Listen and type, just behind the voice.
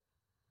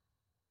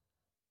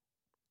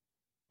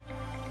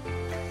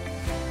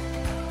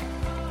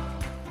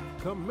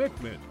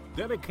commitment,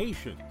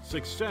 dedication,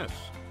 success.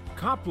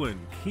 Kopplin,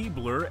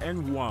 Keebler,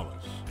 and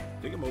Wallace,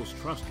 the most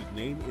trusted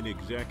name in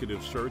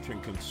executive search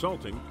and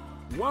consulting,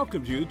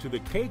 welcomes you to the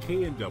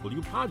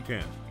KK&W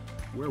podcast,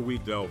 where we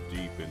delve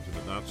deep into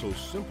the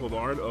not-so-simple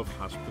art of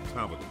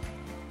hospitality.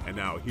 And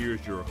now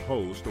here's your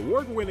host,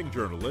 award-winning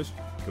journalist,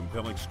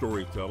 compelling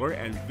storyteller,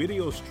 and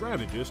video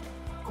strategist,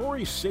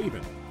 Corey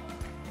Sabin.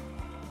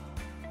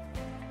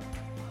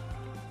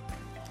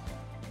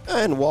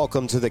 And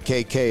welcome to the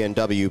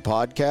KK&W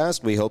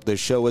podcast. We hope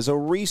this show is a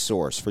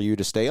resource for you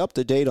to stay up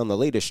to date on the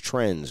latest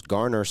trends,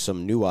 garner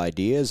some new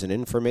ideas and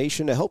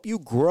information to help you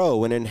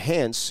grow and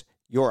enhance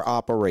your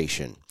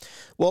operation.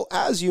 Well,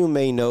 as you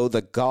may know,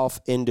 the golf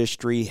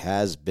industry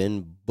has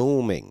been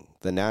booming.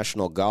 The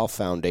National Golf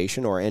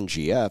Foundation, or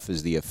NGF,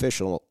 is the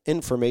official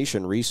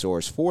information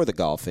resource for the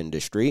golf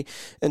industry.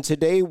 And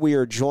today we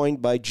are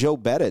joined by Joe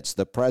Betitz,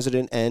 the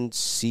president and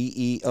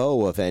CEO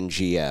of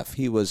NGF.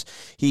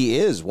 He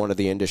is one of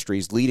the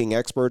industry's leading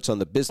experts on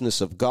the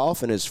business of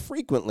golf and is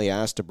frequently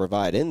asked to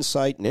provide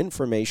insight and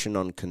information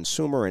on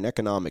consumer and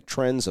economic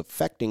trends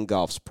affecting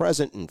golf's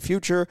present and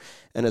future,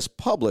 and has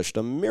published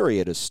a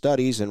myriad of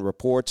studies and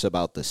reports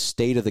about the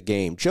state of the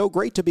game. Joe,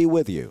 great to be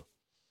with you.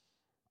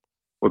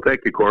 Well,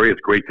 thank you, Corey.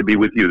 It's great to be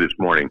with you this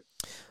morning.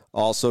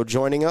 Also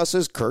joining us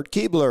is Kurt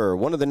Keebler,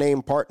 one of the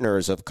named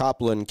partners of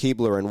Kopplin,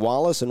 Keebler, and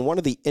Wallace, and one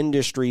of the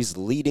industry's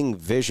leading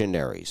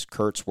visionaries.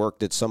 Kurt's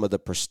worked at some of the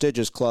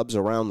prestigious clubs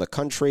around the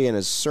country and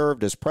has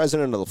served as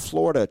president of the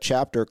Florida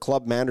Chapter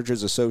Club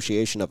Managers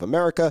Association of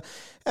America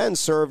and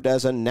served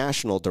as a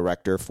national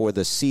director for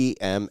the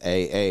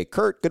CMAA.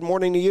 Kurt, good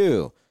morning to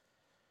you.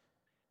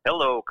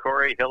 Hello,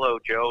 Corey. Hello,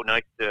 Joe.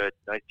 Nice to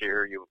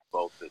hear you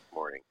both this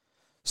morning.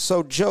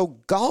 So, Joe,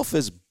 golf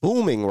is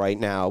booming right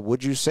now.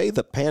 Would you say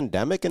the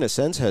pandemic, in a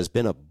sense, has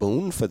been a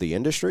boon for the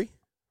industry?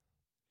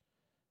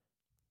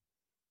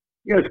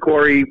 Yes,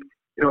 Corey.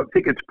 I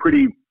think it's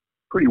pretty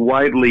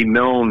widely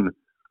known,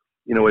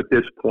 at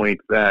this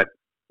point that,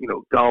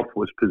 golf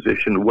was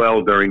positioned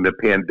well during the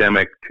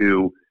pandemic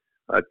to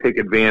take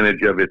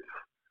advantage of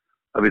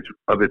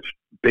its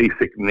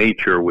basic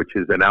nature, which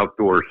is an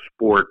outdoor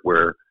sport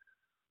where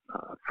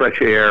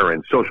fresh air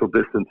and social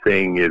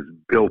distancing is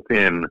built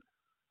in.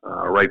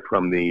 Right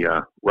from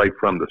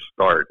the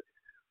start,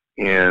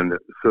 and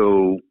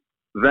so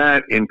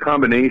that, in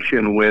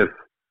combination with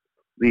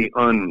the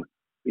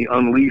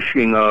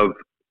unleashing of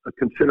a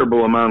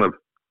considerable amount of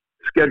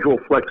schedule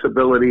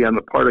flexibility on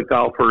the part of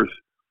golfers,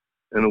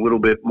 and a little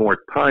bit more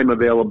time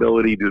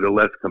availability due to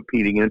less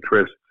competing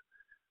interests,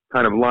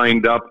 kind of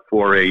lined up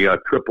for a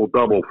triple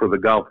double for the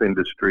golf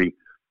industry.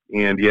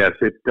 And yes,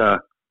 it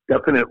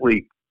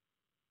definitely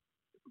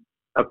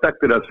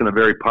affected us in a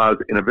very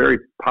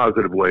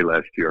positive way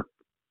last year.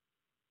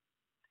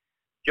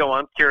 Joe,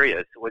 I'm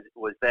curious.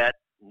 Was that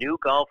new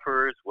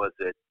golfers? Was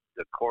it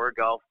the core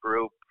golf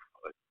group?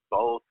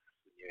 Both?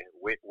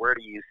 Where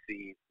do you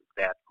see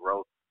that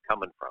growth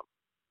coming from?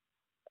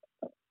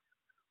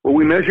 Well,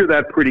 we measure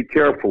that pretty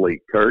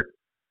carefully, Kurt.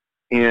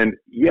 And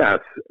yes,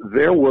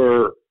 there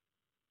were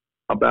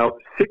about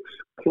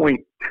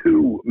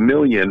 6.2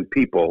 million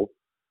people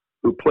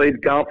who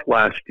played golf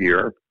last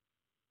year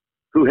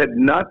who had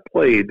not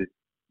played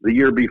the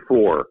year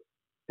before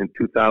in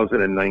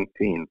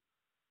 2019,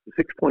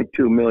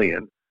 6.2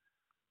 million.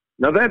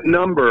 Now that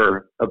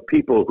number of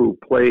people who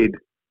played,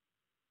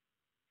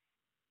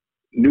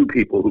 new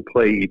people who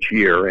play each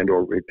year and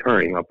or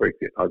returning,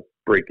 I'll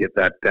break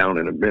that down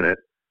in a minute.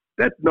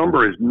 That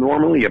number is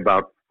normally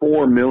about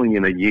 4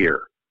 million a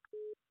year.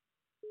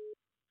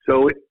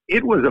 So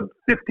it was a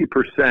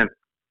 50%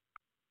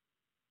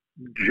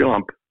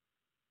 jump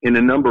in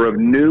the number of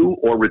new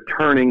or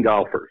returning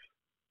golfers.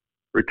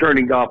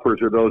 Returning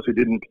golfers are those who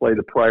didn't play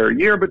the prior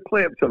year, but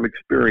had some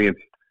experience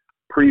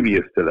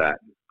previous to that.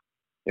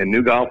 And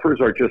new golfers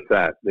are just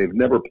that. They've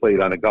never played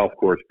on a golf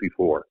course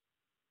before.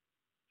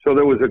 So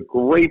there was a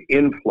great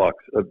influx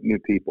of new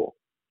people.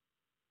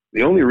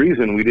 The only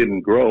reason we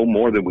didn't grow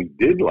more than we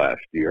did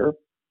last year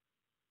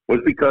was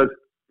because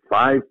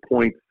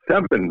 5.7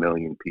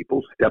 million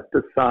people stepped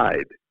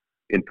aside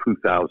in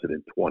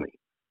 2020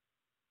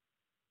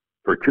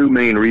 for two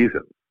main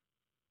reasons.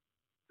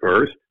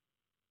 First,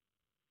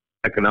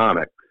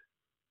 economics.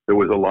 There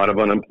was a lot of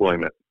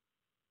unemployment,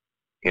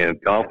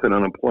 and golf and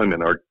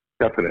unemployment are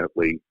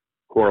definitely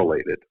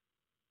correlated.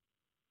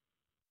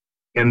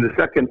 And the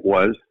second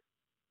was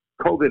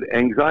COVID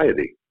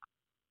anxiety.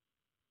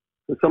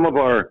 So some of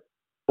our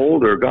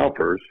older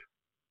golfers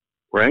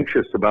were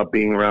anxious about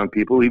being around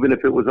people, even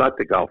if it was at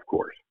the golf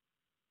course.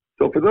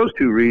 So for those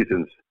two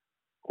reasons,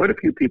 quite a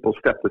few people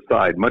stepped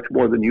aside, much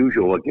more than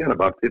usual. Again,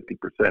 about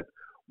 50%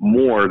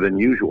 more than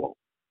usual.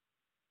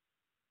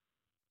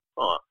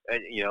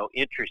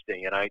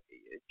 Interesting. And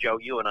Joe,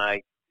 you and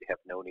I have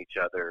known each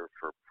other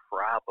for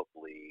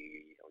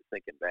probably, I was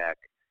thinking back,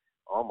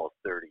 almost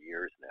 30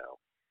 years now.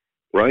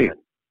 Right.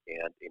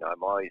 And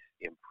I'm always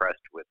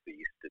impressed with the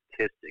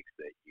statistics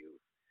that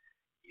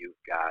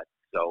you've got.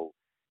 So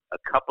a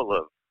couple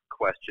of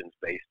questions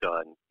based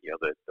on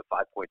the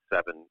 5.7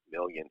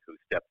 million who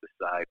stepped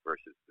aside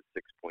versus the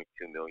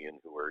 6.2 million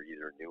who are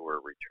either new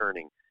or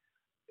returning.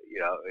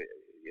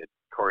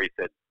 Corey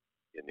said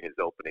in his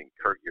opening,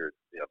 Kurt, you're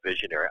a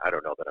visionary. I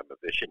don't know that I'm a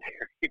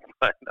visionary,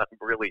 but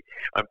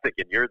I'm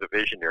thinking you're the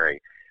visionary.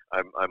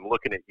 I'm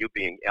looking at you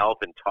being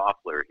Alvin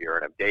Toffler here,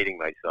 and I'm dating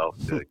myself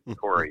to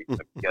Corey. I'm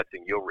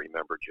guessing you'll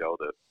remember, Joe,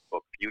 the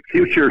book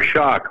Future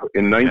Shock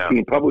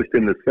published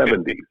in the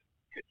 70s.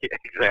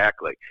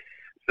 Exactly.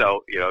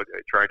 So,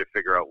 trying to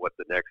figure out what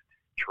the next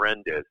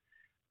trend is.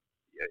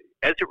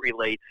 As it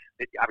relates,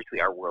 obviously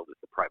our world is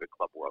the private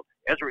club world.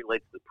 As it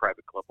relates to the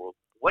private club world,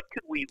 what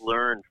could we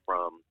learn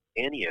from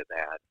any of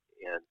that,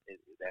 and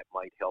that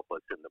might help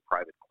us in the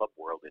private club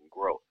world and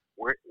growth?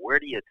 Where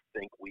do you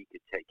think we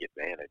could take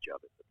advantage of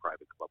it, the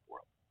private club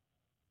world?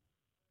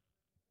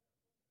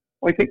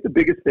 Well, I think the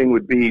biggest thing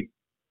would be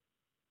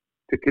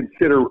to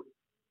consider,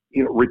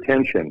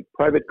 retention.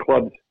 Private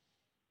clubs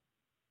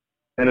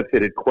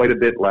benefited quite a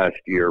bit last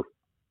year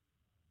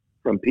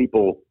from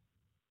people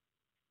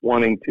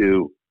wanting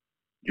to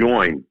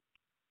join,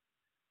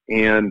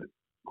 and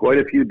quite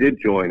a few did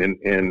join, and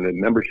the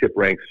membership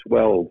ranks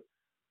swelled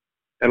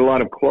at a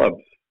lot of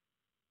clubs.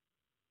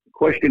 The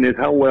question is,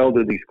 how well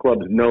do these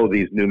clubs know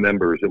these new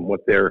members and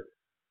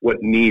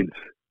what needs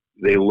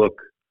they look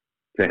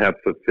to have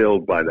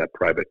fulfilled by that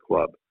private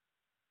club?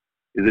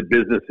 Is it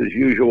business as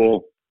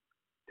usual,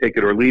 take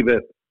it or leave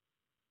it,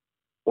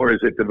 or is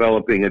it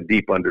developing a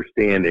deep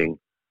understanding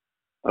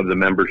of the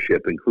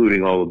membership,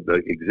 including all of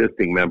the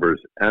existing members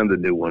and the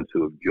new ones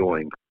who have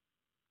joined?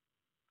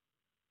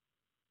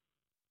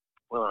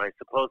 Well, I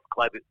suppose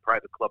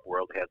private club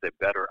world has a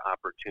better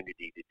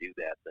opportunity to do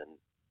that than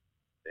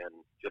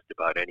just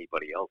about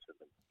anybody else in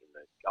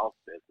the golf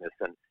business.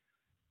 And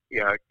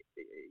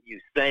you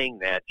saying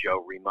that,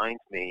 Joe,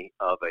 reminds me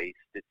of a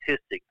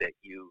statistic that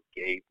you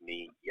gave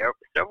me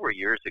several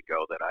years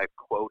ago that I've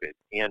quoted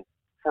and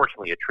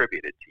fortunately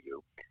attributed to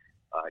you.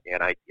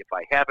 If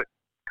I have it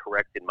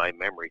correct in my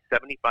memory,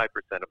 75%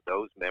 of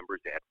those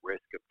members at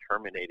risk of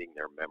terminating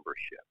their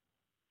membership,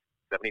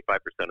 75%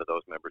 of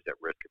those members at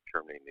risk of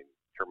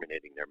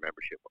terminating their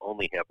membership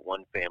only have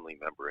one family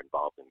member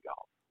involved in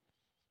golf.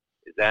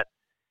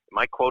 Am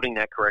I quoting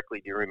that correctly?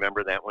 Do you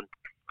remember that one?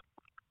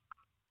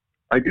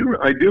 I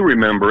do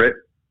remember it.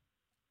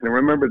 And I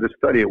remember the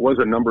study. It was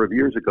a number of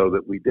years ago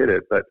that we did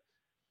it, but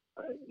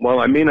while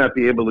I may not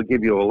be able to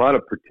give you a lot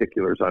of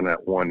particulars on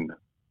that one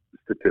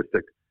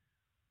statistic,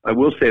 I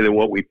will say that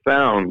what we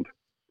found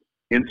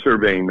in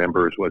surveying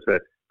members was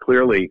that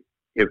clearly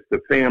if the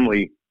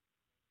family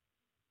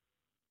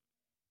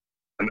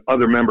and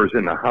other members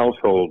in the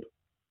household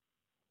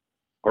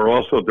are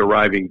also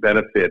deriving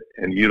benefit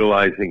and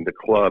utilizing the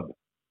club,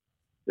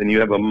 then you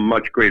have a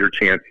much greater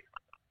chance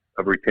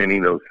of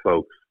retaining those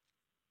folks.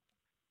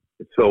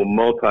 So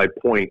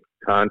multi-point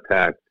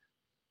contact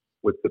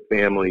with the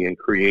family and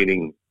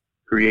creating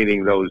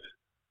those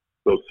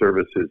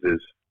services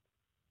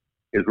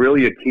is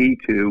really a key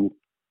to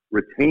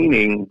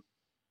retaining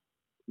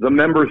the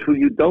members who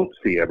you don't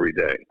see every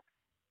day.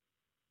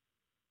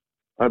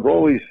 I've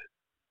always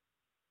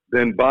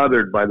been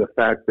bothered by the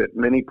fact that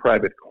many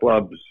private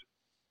clubs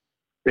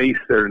base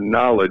their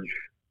knowledge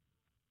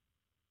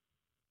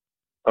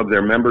of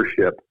their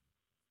membership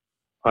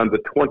on the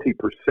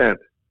 20%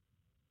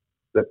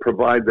 that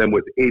provide them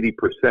with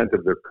 80%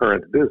 of their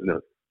current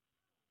business.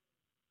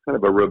 Kind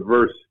of a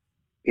reverse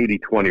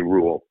 80-20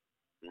 rule.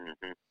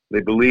 Mm-hmm.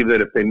 They believe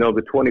that if they know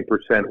the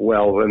 20%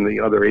 well, then the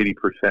other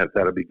 80%,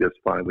 that'll be just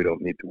fine. We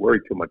don't need to worry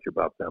too much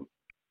about them.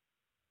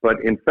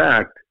 But in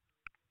fact,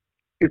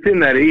 it's in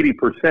that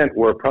 80%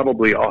 where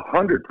probably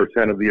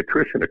 100% of the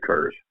attrition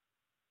occurs.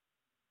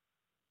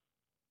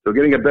 So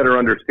getting a better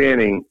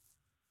understanding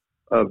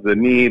of the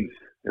needs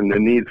and the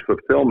needs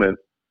fulfillment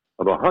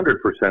of 100%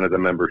 of the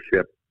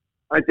membership,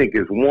 I think,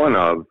 is one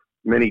of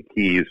many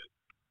keys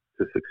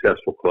to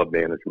successful club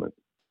management.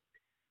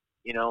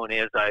 And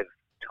as I've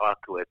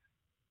talked with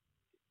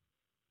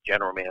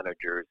general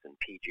managers and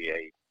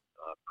PGA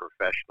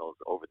professionals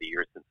over the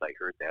years since I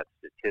heard that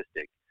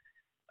statistic,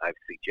 I've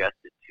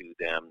suggested to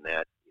them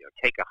that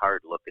take a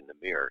hard look in the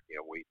mirror.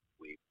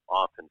 We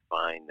often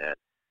find that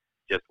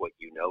just what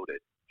you noted,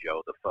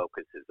 Joe, the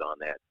focus is on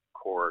that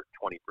core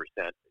 20%,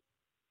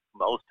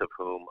 most of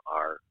whom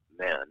are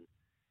men,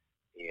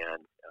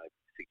 and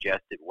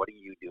suggested, what are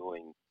you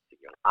doing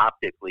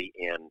optically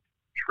and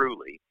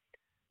truly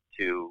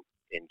to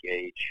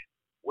engage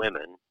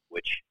women,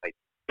 which I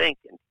think,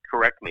 and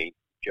correct me,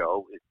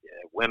 Joe,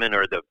 women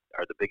are the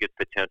biggest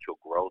potential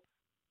growth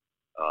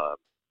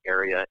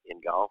area in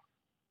golf.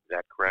 Is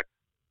that correct?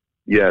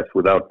 Yes,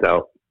 without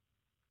doubt.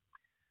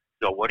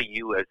 So what are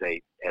you as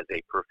a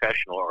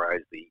professional or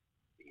as the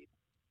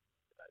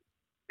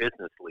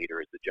business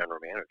leader, as the general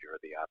manager of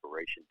the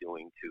operation,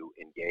 doing to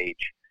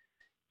engage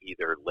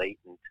either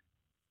latent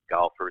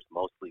golfers,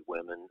 mostly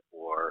women,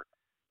 or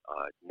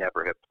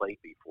never have played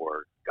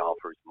before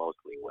golfers,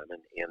 mostly women?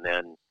 And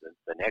then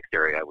the next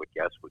area I would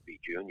guess would be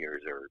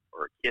juniors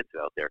or kids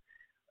out there.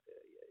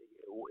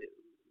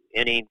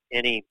 Any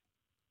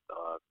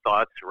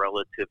thoughts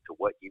relative to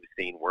what you've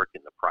seen work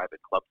in the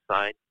private club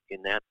side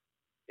in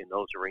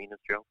those arenas,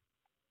 Joe?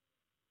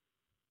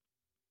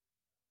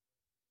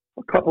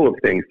 A couple of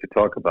things to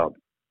talk about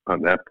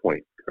on that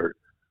point, Kurt.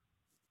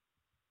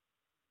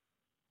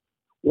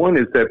 One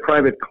is that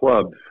private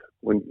clubs,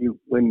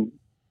 when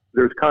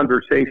there's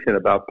conversation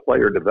about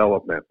player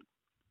development,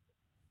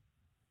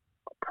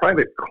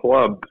 private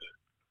clubs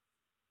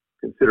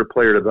consider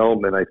player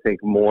development, I think,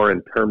 more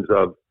in terms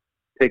of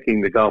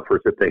taking the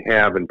golfers that they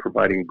have and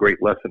providing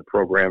great lesson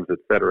programs, et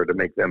cetera, to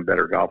make them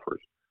better golfers,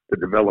 to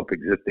develop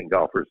existing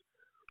golfers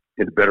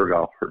into better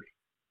golfers.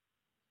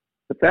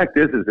 The fact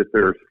is that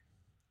there's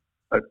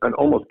an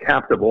almost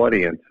captive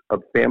audience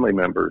of family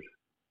members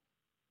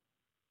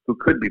who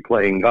could be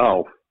playing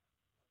golf.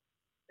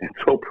 And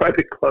so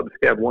private clubs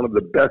have one of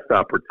the best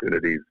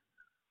opportunities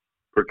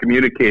for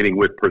communicating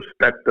with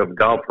prospective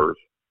golfers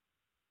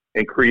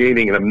and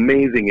creating an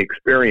amazing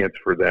experience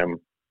for them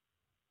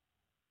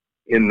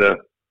in the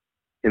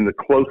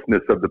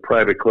closeness of the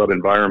private club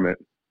environment.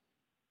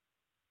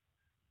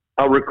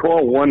 I'll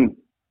recall one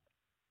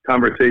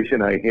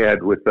conversation I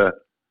had with a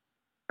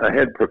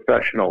head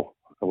professional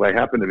who I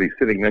happened to be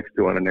sitting next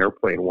to on an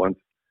airplane once,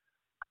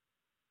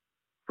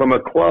 from a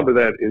club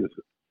that is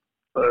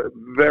a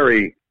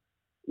very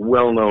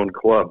well-known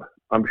club.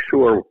 I'm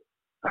sure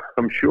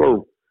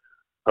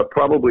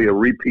probably a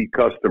repeat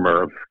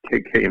customer of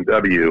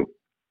KK&W.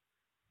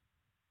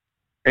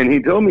 And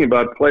he told me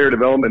about player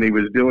development he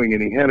was doing,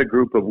 and he had a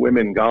group of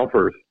women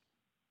golfers,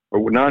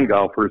 or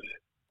non-golfers,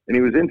 and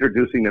he was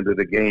introducing them to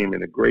the game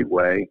in a great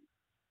way.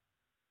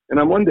 And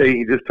on one day,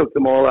 he just took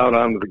them all out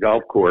onto the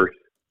golf course,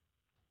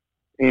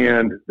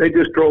 and they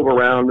just drove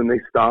around, and they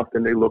stopped,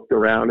 and they looked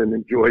around and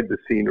enjoyed the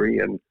scenery.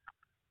 And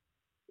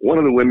one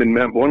of the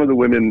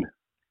women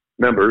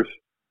members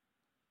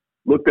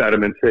looked at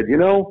him and said, "You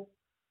know,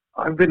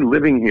 I've been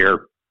living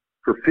here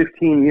for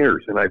 15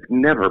 years, and I've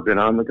never been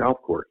on the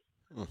golf course.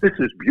 This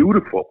is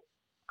beautiful."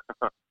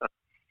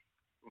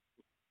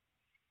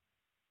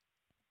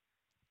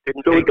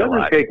 So it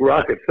doesn't take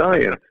rocket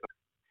science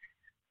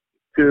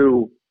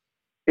to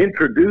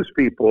introduce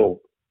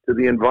people to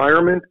the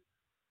environment,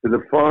 to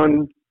the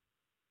fun,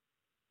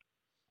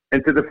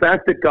 and to the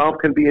fact that golf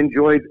can be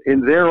enjoyed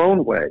in their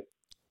own way.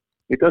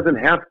 It doesn't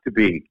have to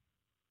be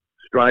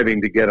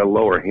striving to get a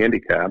lower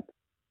handicap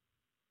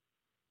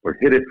or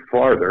hit it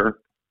farther.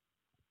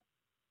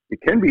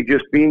 It can be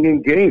just being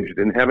engaged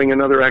and having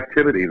another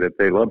activity that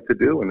they love to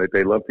do and that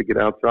they love to get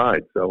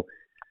outside. So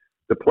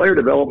the player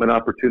development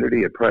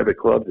opportunity at private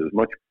clubs is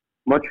much,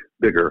 much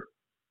bigger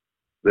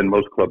than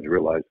most clubs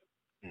realize.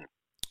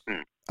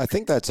 I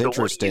think that's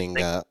interesting.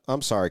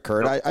 I'm sorry,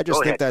 Kurt. I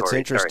just think that's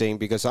interesting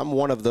because I'm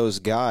one of those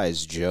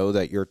guys, Joe,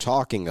 that you're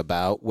talking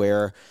about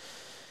where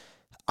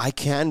I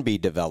can be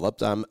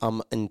developed.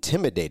 I'm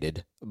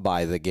intimidated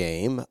by the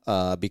game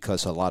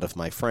because a lot of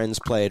my friends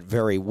play it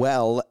very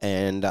well,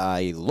 and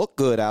I look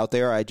good out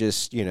there. I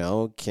just,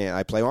 can't.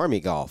 I play Army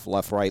golf,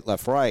 left,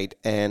 right,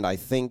 and I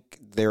think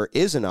there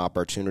is an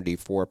opportunity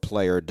for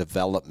player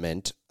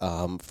development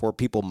for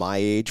people my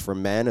age, for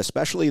men,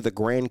 especially the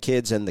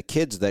grandkids and the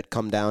kids that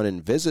come down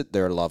and visit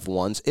their loved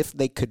ones. If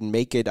they could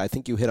make it, I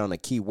think you hit on a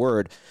key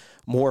word,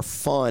 more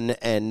fun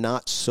and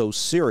not so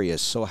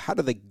serious. So how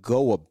do they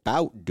go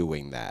about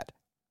doing that?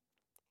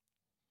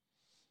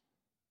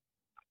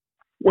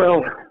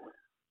 Well,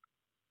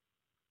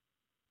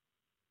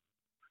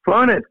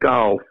 fun at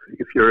golf,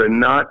 if you're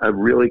not a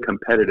really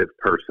competitive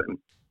person,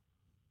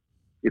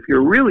 if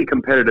you're a really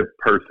competitive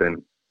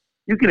person,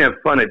 you can have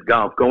fun at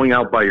golf going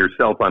out by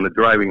yourself on the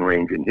driving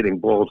range and hitting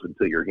balls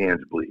until your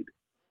hands bleed.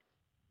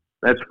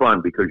 That's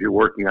fun because you're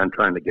working on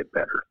trying to get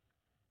better.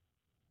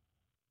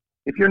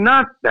 If you're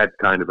not that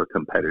kind of a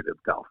competitive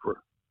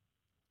golfer,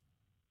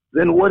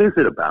 then what is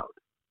it about?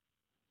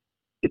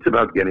 It's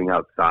about getting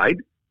outside.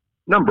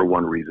 Number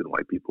one reason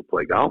why people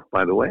play golf,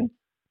 by the way.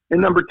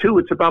 And number two,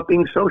 it's about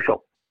being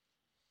social.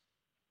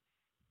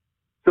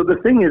 So the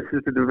thing is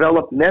to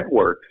develop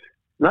networks,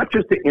 not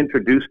just to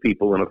introduce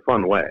people in a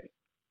fun way,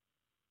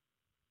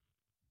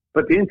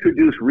 but to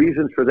introduce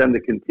reasons for them to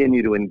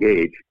continue to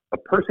engage. A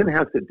person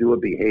has to do a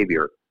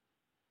behavior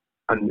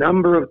a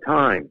number of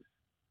times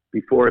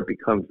before it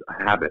becomes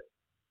a habit,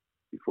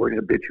 before it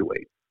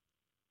habituates.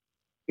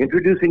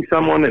 Introducing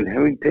someone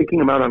and taking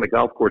them out on the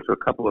golf course a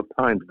couple of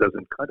times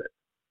doesn't cut it.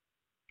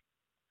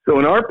 So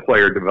in our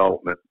player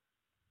development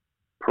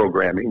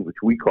programming, which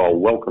we call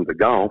Welcome to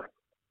Golf,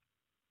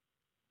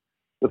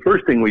 the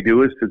first thing we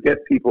do is to get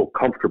people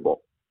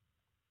comfortable,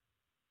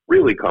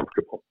 really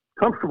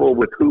comfortable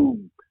with who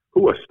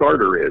a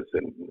starter is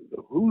and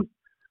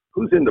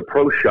who's in the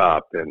pro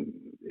shop and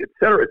et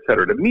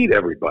cetera, to meet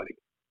everybody.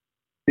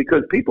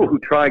 Because people who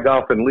try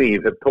golf and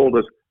leave have told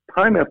us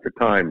time after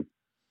time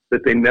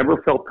that they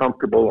never felt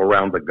comfortable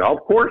around the golf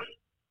course,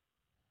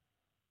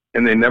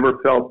 and they never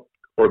felt,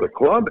 or the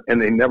club,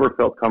 and they never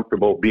felt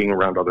comfortable being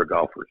around other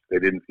golfers. They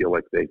didn't feel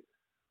like they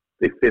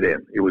fit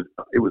in.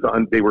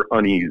 They were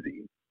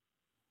uneasy.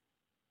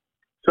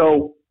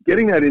 So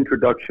getting that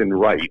introduction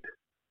right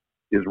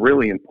is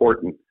really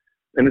important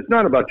And it's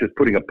not about just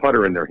putting a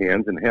putter in their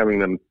hands and having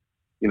them,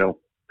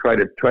 try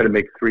to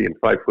make 3 and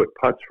 5 foot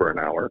putts for an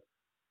hour.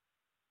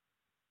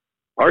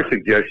 Our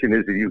suggestion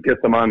is that you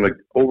get them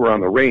over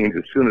on the range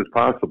as soon as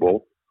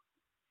possible,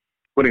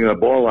 putting a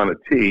ball on a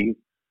tee,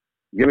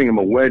 giving them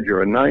a wedge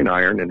or a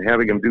 9-iron, and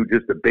having them do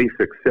just a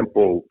basic,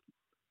 simple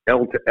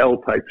L to L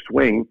type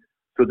swing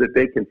so that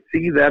they can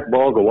see that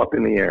ball go up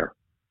in the air.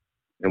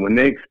 And when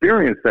they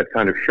experience that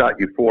kind of shot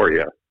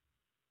euphoria,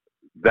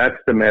 that's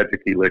the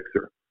magic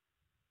elixir.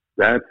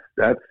 That's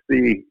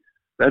the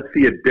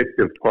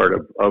addictive part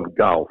of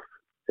golf.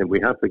 And we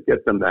have to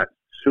get them that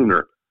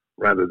sooner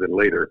rather than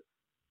later.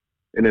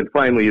 And then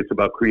finally, it's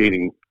about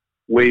creating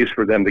ways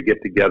for them to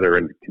get together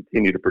and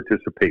continue to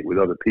participate with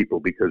other people.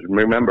 Because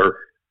remember,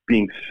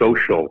 being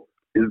social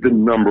is the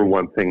number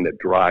one thing that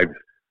drives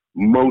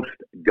most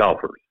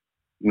golfers,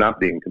 not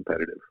being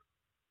competitive.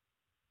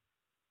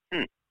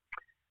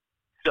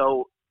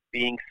 So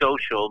being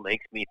social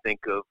makes me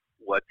think of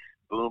what's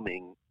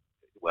booming,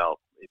 well,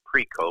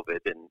 pre-COVID,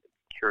 and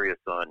curious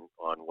on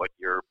what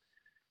your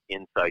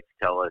insights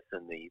tell us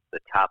in the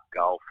top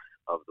golf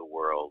of the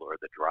world, or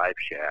the drive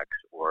shacks,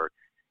 or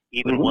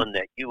even one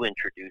that you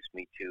introduced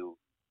me to,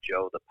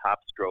 Joe, the Pop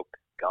Stroke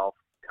golf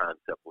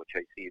concept, which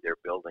I see they're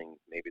building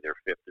maybe their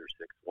 5th or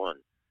 6th one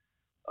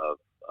of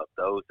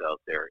those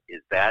out there.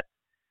 Is that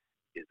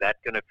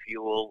going to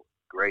fuel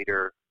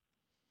greater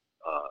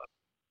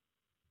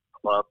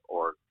club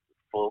or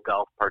full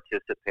golf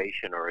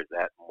participation, or is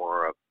that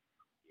more of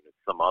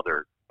some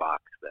other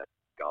box that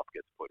golf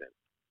gets put in?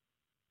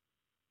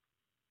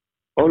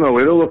 Oh, no,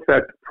 it'll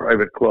affect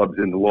private clubs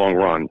in the long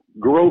run.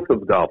 Growth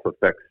of golf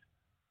affects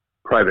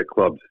private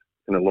clubs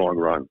in the long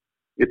run.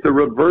 It's a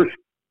reverse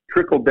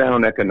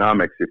trickle-down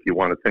economics, if you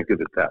want to think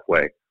of it that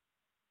way.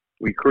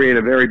 We create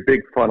a very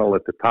big funnel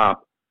at the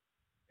top,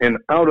 and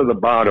out of the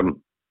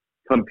bottom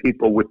come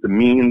people with the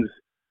means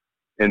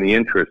and the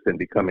interest in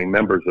becoming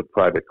members of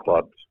private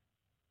clubs.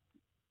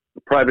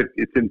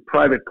 It's in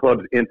private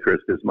clubs'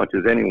 interest as much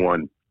as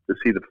anyone to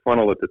see the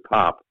funnel at the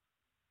top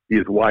be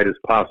as wide as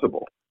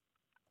possible.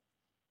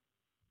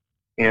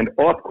 And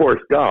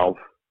off-course golf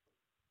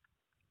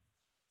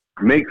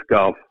makes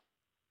golf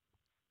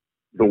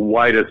the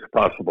widest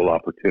possible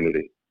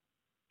opportunity.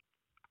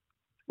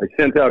 I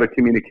sent out a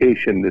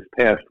communication this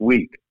past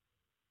week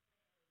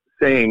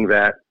saying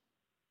that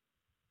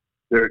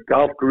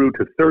golf grew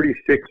to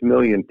 36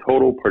 million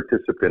total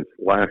participants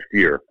last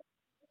year.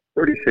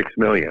 36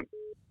 million.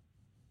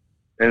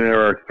 And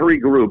there are 3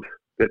 groups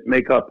that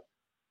make up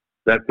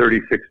that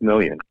 36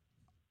 million.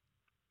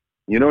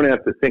 You don't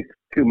have to think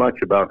too much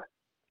about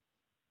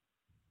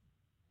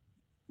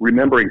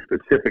remembering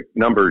specific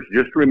numbers.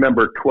 Just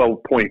remember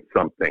 12 point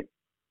something.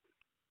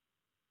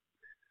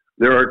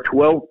 There are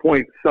 12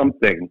 point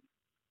something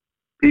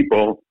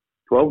people,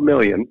 12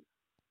 million,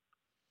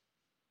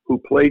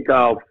 who play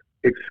golf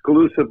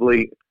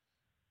exclusively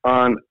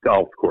on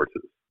golf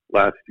courses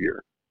last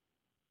year.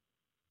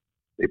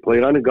 They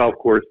played on a golf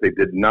course. They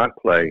did not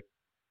play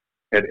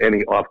at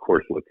any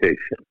off-course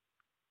location.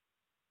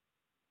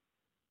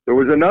 There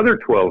was another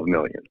 12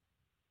 million,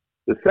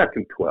 the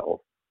second 12,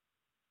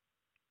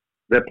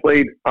 that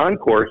played on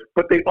course,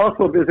 but they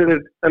also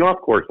visited an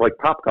off course like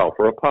Topgolf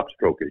or a Pop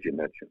Stroke, as you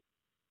mentioned.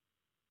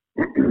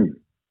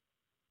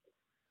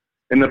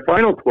 And the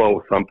final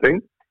 12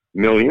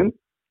 million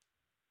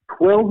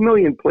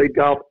played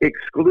golf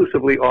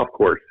exclusively off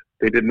course.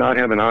 They did not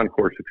have an on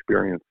course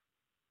experience.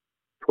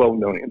 12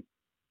 million.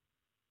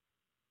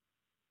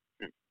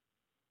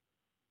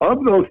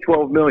 Of those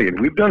 12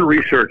 million, we've done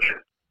research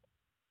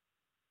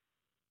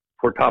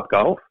for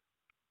Topgolf.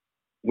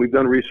 We've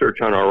done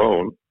research on our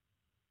own.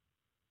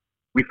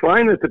 We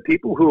find that the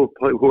people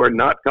who are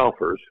not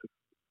golfers,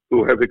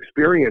 who have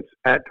experience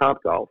at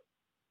Topgolf,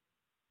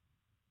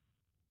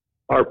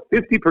 are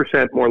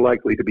 50% more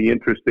likely to be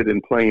interested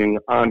in playing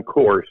on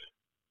course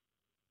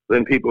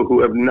than people who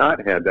have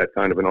not had that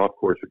kind of an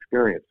off-course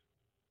experience,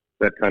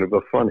 that kind of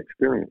a fun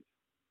experience.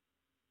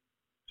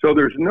 So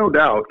there's no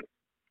doubt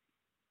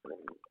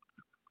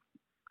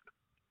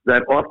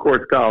that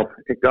off-course golf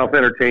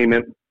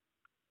entertainment,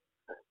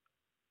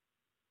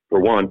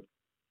 for one,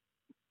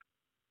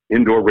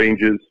 indoor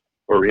ranges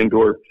or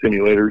indoor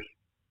simulators,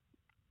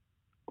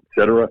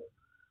 etc.,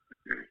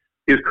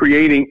 is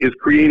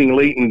creating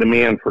latent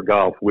demand for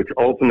golf, which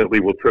ultimately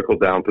will trickle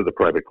down to the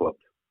private clubs.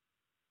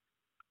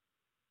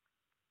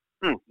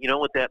 You know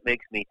what that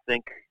makes me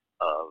think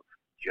of,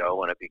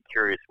 Joe, and I'd be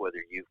curious whether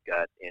you've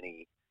got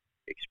any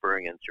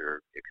experience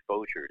or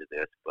exposure to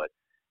this, but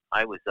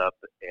I was up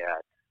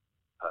at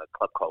a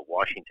club called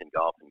Washington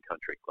Golf and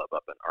Country Club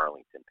up in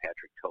Arlington.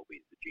 Patrick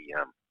Toby's the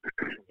GM,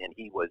 and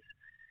he was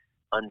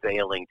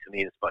unveiling to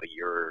me, this about a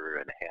year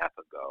and a half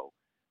ago,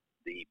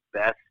 the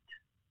best,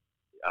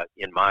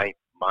 in my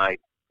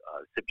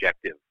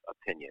subjective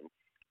opinion,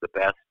 the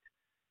best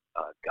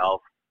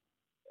golf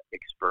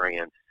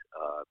experience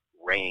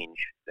range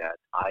that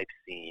I've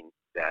seen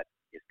that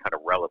is kind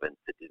of relevant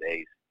to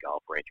today's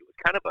golf range. It was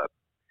kind of a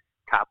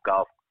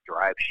Topgolf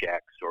drive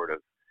shack sort of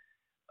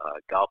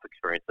golf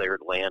experience. They're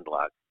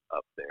landlocked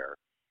up there.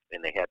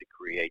 and they had to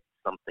create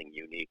something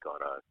unique on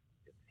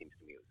it seems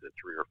to me it was a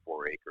 3 or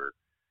 4 acre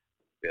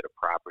bit of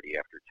property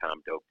after Tom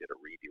Doak did a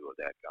redo of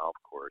that golf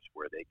course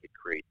where they could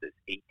create this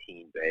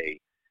 18 bay,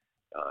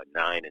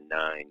 9 and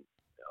 9,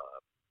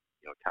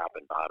 top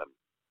and bottom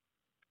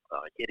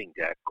hitting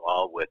deck,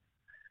 all with,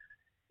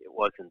 it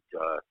wasn't,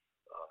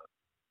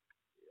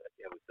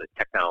 it was the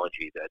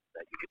technology that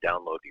you could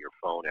download to your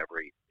phone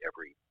every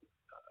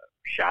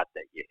shot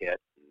that you hit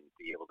and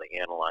be able to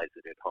analyze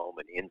it at home.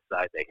 And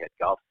inside they had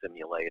golf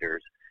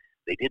simulators.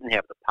 They didn't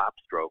have the Pop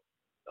Stroke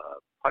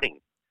putting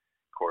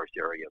course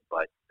area,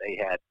 but they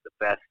had the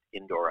best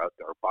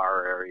indoor-outdoor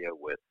bar area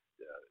with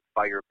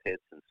fire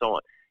pits and so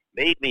on.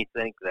 Made me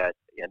think that,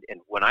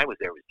 and when I was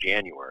there, it was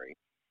January,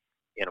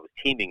 and it was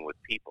teeming with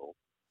people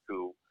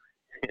who,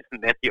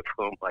 many of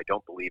whom I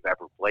don't believe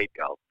ever played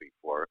golf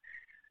before,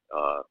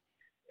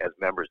 as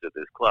members of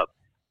this club.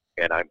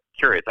 And I'm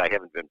curious, I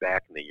haven't been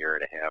back in the year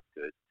and a half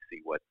to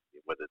see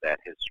whether that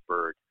has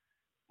spurred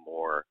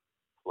more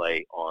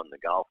play on the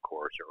golf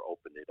course or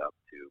opened it up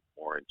to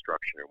more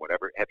instruction or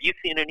whatever. Have you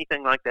seen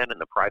anything like that in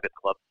the private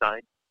club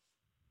side?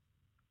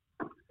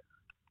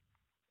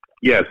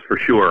 Yes, for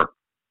sure.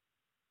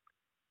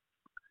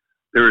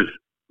 There's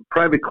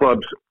private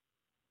clubs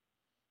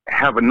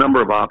have a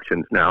number of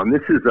options now, and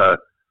this is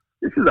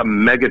a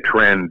mega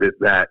trend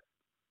that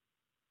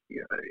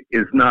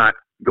is not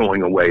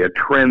going away. A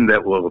trend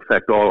that will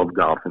affect all of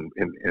golf,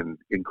 and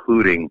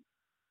including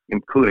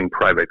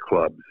private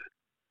clubs.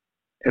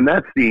 And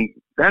that's the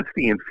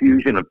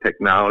infusion of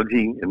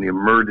technology and the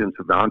emergence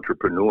of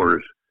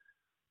entrepreneurs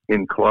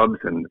in clubs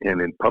and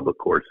in public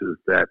courses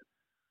that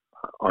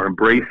are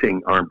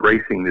embracing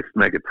this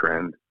mega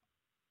trend.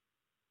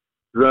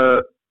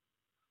 The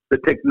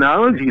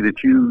technology that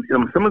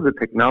some of the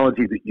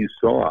technology that you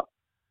saw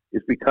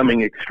is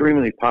becoming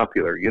extremely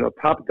popular.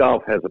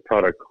 Topgolf has a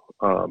product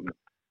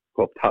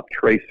called Top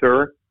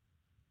Tracer,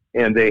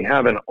 and they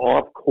have an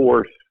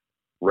off-course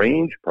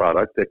range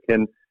product that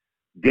can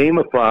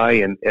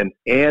gamify and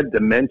add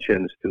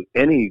dimensions to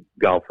any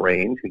golf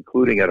range,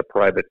 including at a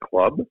private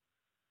club,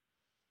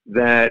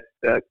 that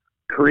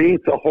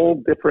creates a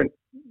whole different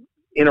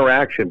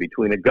interaction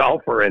between a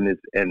golfer and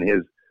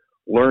his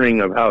learning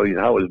of how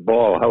his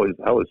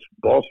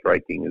ball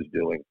striking is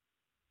doing.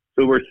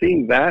 So we're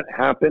seeing that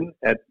happen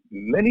at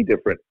many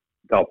different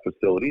golf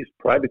facilities,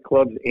 private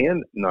clubs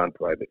and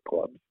non-private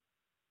clubs.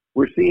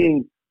 We're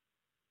seeing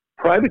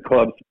private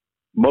clubs,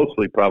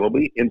 mostly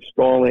probably,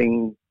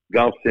 installing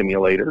golf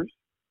simulators.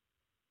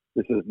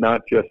 This is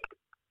not just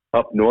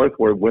up north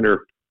where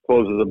winter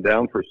closes them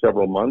down for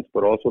several months,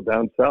 but also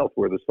down south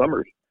where the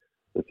summer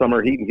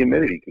heat and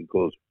humidity can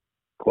close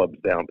clubs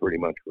down pretty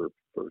much for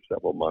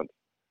several months.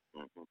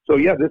 Mm-hmm. So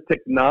yeah, this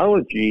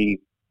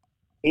technology,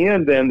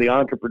 and then the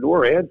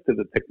entrepreneur adds to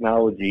the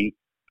technology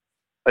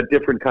a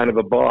different kind of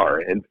a bar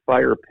and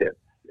fire pits,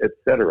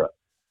 etc.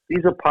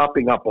 These are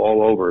popping up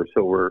all over.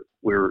 So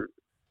we're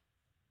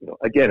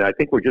again, I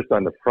think we're just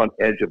on the front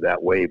edge of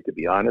that wave, to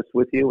be honest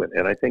with you.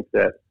 And I think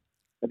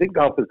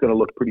golf is going to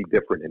look pretty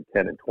different in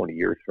 10 and 20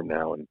 years from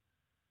now. And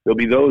there'll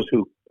be those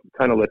who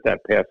kind of let that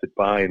pass it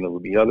by, and there will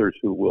be others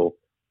who will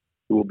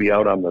be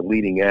out on the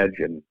leading edge.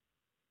 And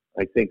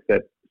I think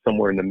that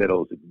somewhere in the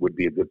middle would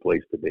be a good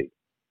place to be.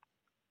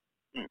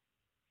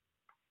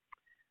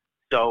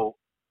 So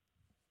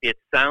it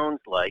sounds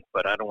like,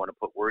 but I don't want to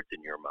put words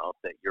in your mouth,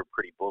 that you're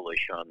pretty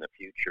bullish on the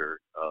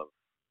future of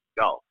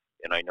golf.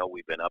 And I know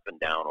we've been up and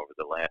down over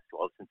the last,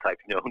 since I've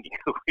known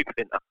you, we've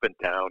been up and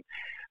down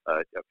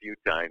a few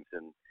times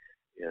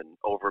in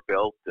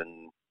overbuilt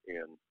and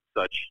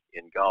such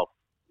in golf.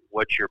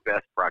 What's your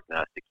best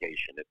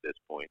prognostication at this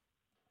point?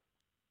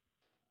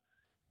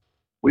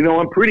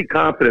 I'm pretty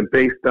confident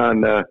based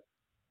on,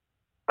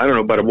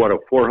 about a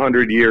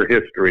 400-year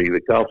history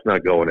that golf's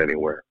not going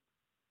anywhere.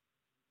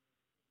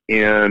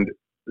 And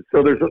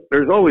so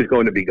there's always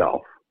going to be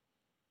golf.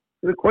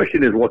 The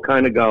question is, what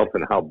kind of golf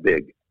and how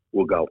big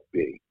will golf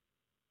be?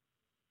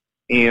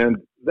 And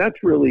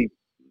that's really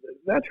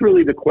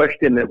the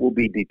question that will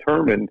be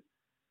determined,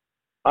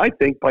 I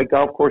think, by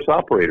golf course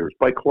operators,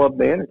 by club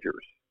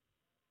managers,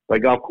 by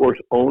golf course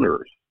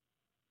owners,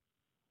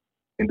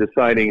 in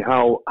deciding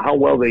how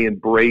well they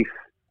embrace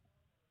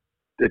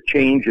the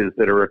changes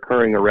that are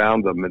occurring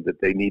around them and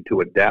that they need to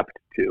adapt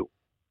to.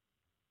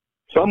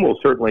 Some will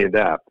certainly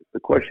adapt. The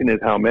question is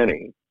how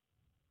many.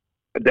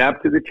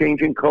 Adapt to the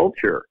changing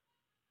culture.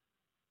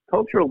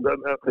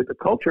 The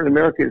culture in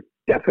America is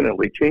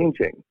definitely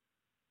changing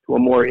to a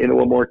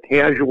more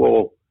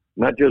casual,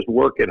 not just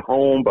work at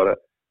home, but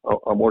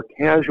a more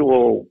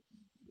casual,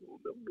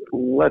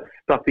 less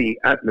stuffy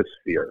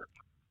atmosphere.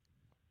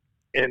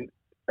 And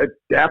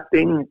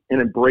adapting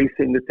and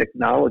embracing the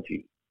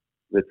technology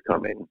that's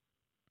coming.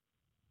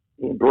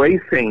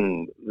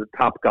 Embracing the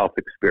Topgolf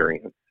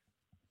experience.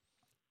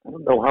 I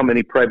don't know how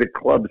many private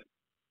clubs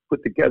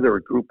put together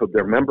a group of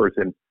their members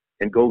and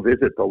go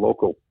visit the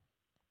local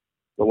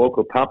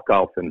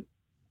Topgolf and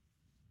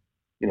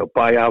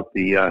buy out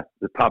the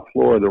top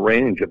floor of the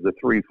range of the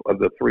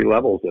three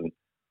levels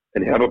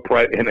and have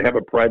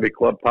a private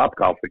club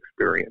Topgolf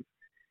experience.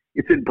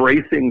 it's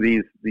embracing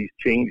these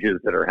changes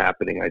that are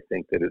happening, I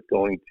think, that is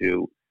going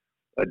to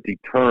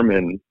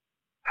determine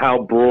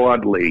how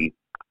broadly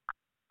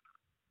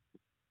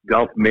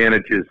golf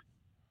manages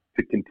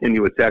to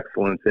continue its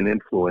excellence and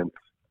influence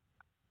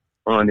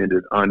on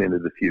into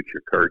the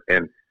future, Kurt.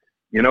 And,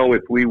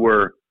 if we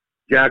were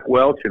Jack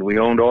Welch and we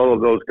owned all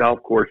of those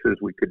golf courses,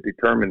 we could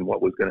determine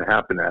what was going to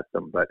happen at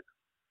them. But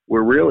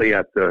we're really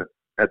at the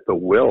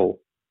will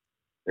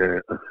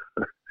and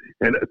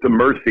at the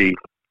mercy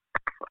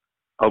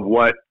of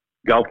what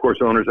golf course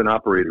owners and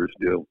operators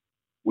do.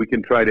 We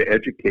can try to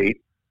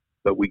educate,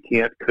 but we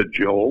can't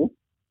cajole.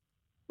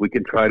 We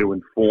can try to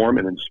inform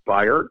and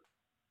inspire,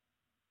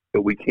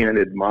 but we can't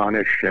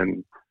admonish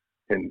and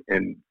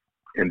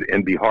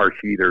be harsh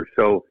either.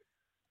 So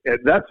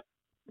that's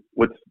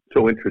what's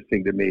so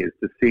interesting to me, is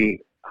to see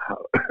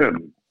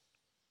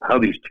how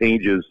these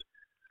changes,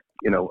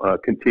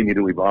 continue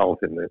to evolve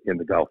in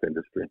the golf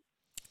industry.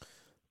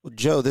 Well,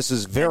 Joe, this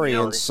is very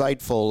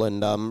insightful,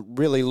 and I'm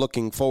really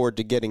looking forward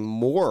to getting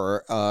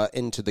more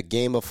into the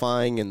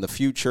gamifying in the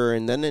future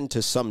and then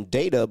into some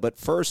data. But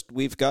first,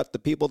 we've got the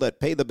people that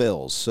pay the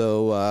bills.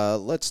 So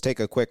let's take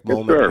a quick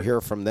moment to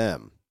hear from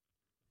them.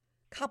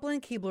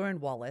 Copland, Keebler &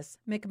 Wallace,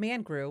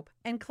 McMahon Group,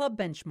 and Club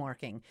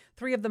Benchmarking,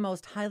 three of the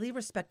most highly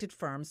respected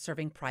firms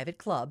serving private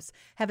clubs,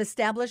 have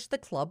established the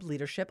Club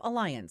Leadership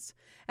Alliance.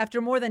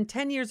 After more than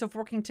 10 years of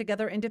working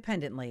together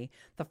independently,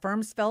 the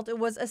firms felt it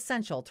was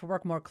essential to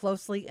work more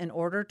closely in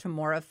order to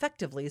more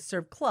effectively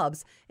serve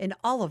clubs in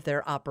all of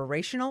their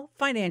operational,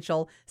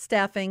 financial,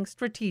 staffing,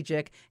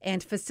 strategic,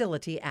 and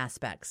facility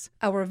aspects.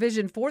 Our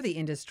vision for the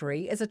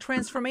industry is a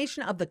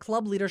transformation of the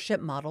club leadership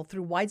model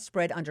through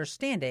widespread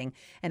understanding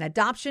and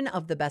adoption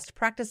of the best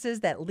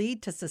practices that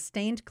lead to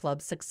sustained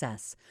club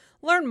success.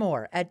 Learn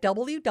more at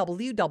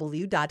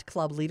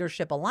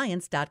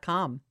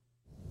www.clubleadershipalliance.com.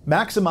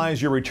 Maximize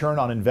your return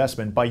on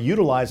investment by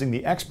utilizing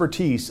the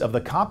expertise of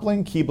the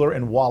Copland, Keebler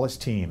 & Wallace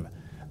team.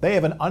 They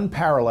have an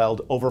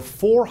unparalleled over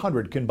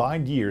 400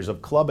 combined years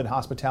of club and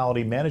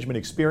hospitality management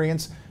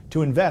experience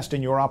to invest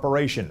in your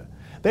operation.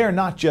 They are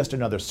not just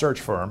another search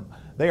firm.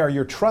 They are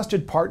your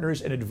trusted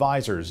partners and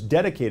advisors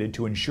dedicated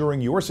to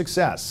ensuring your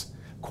success.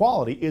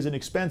 Quality isn't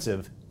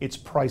expensive, it's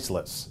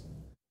priceless.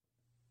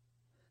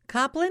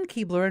 Copland,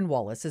 Keebler &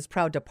 Wallace is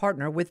proud to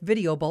partner with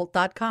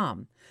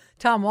VideoBolt.com.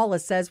 Tom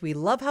Wallace says, "We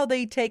love how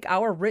they take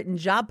our written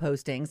job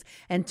postings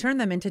and turn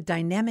them into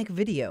dynamic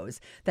videos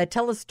that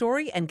tell a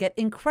story and get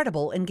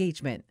incredible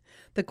engagement.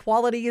 The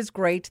quality is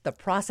great, the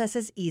process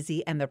is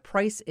easy, and the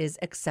price is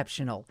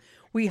exceptional.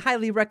 We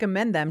highly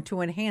recommend them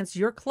to enhance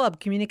your club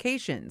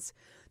communications."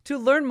 To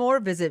learn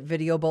more, visit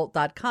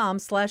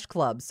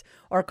videobolt.com/clubs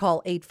or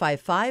call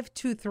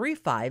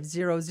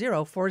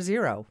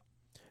 855-235-0040.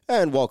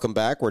 And welcome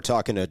back. We're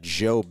talking to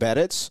Joe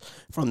Betitz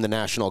from the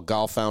National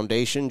Golf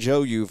Foundation.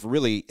 Joe, you've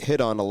really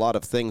hit on a lot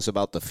of things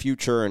about the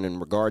future and in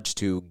regards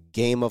to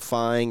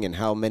gamifying and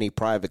how many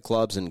private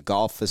clubs and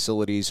golf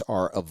facilities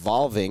are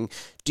evolving.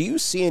 Do you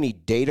see any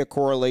data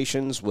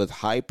correlations with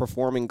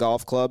high-performing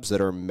golf clubs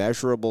that are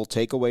measurable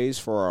takeaways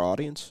for our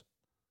audience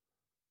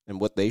and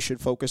what they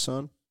should focus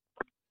on?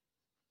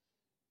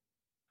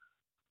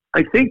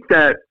 I think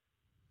that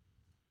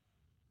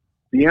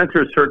the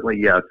answer is certainly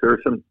yes. There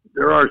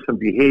are some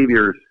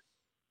behaviors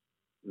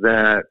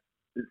that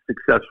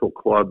successful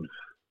clubs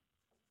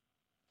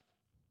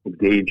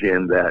engage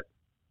in that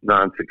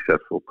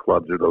non-successful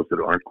clubs, or those that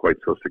aren't quite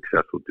so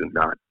successful, do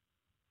not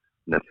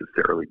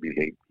necessarily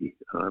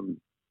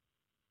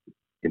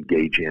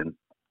engage in.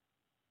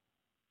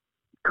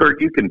 Kurt,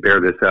 you can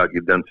bear this out.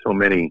 You've done so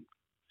many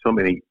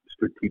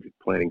strategic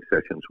planning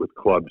sessions with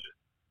clubs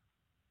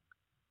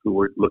who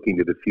were looking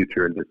to the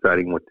future and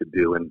deciding what to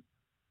do. And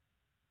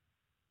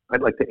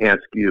I'd like to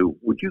ask you,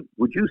 would you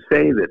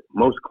say that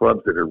most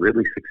clubs that are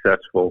really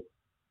successful,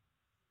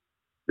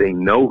 they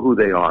know who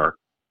they are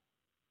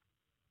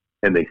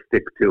and they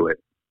stick to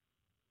it?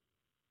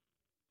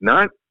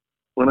 Not,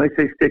 when I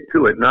say stick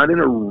to it, not in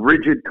a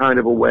rigid kind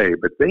of a way,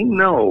 but they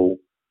know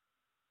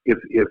if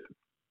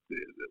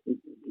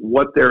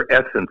what their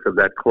essence of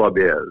that club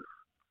is.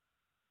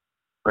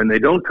 And they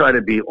don't try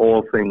to be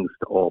all things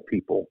to all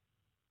people.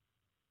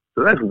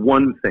 So that's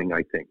one thing,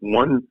 I think.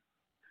 One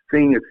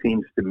thing it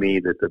seems to me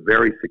that the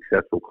very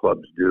successful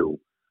clubs do.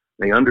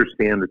 They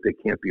understand that they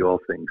can't be all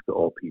things to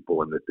all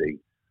people, and that they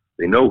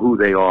know who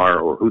they are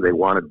or who they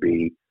want to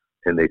be,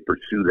 and they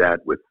pursue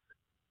that with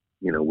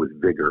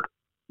vigor.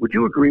 Would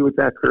you agree with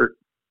that, Kurt?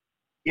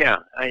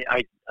 Yeah,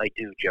 I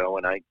do, Joe,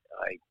 and I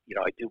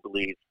do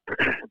believe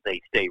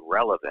they stay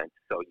relevant.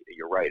 So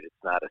you're right;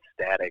 it's not a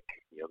static.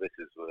 This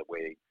is the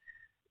way.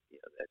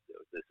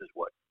 This is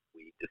what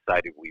we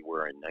decided we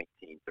were in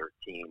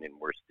 1913, and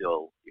we're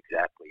still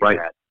exactly right.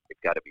 That. It's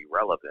got to be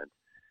relevant,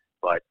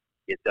 but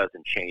it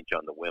doesn't change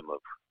on the whim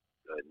of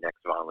the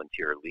next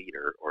volunteer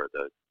leader or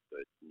the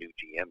new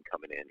GM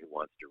coming in who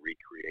wants to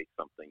recreate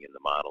something in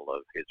the model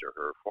of his or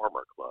her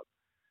former club.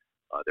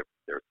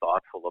 They're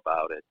thoughtful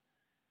about it.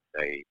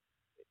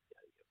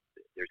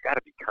 There's got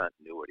to be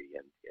continuity,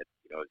 and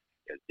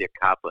as Dick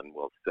Copland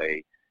will say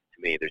to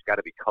me, there's got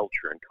to be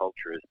culture, and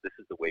culture is this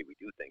is the way we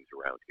do things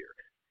around here,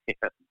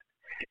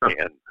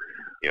 and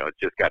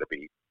it's just got to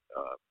be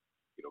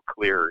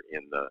clear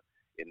in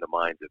the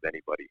minds of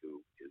anybody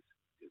who is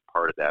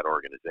part of that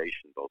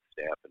organization, both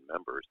staff and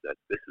members, that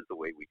this is the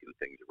way we do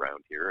things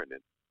around here, and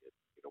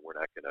we're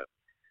not going to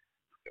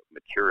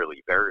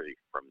materially vary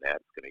from that.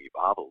 It's going to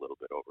evolve a little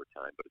bit over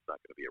time, but it's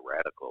not going to be a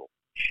radical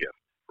shift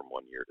from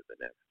one year to the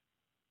next.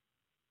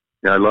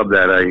 Yeah, I love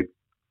that.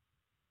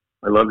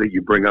 I love that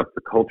you bring up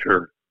the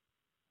culture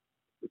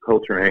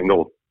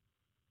angle.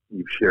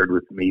 You've shared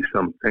with me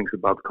some things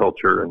about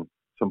culture and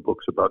some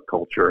books about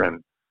culture,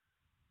 and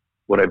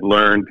what I've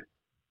learned,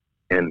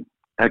 and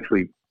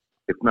actually,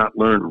 if not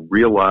learned,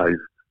 realized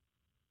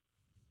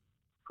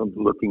from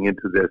looking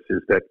into this,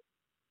 is that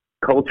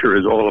culture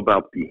is all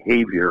about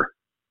behavior.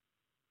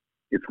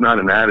 It's not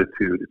an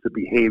attitude, it's a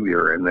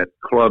behavior, and that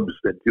clubs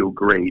that do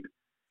great,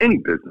 any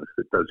business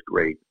that does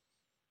great,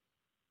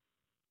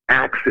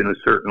 acts in a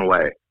certain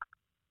way,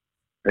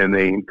 and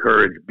they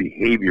encourage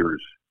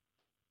behaviors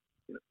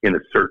in a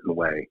certain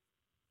way,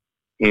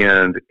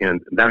 and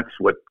that's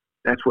what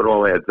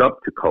all adds up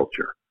to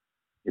culture.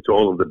 It's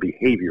all of the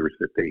behaviors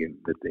that they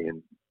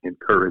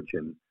encourage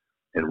and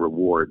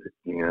reward,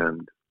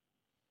 and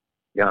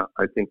yeah,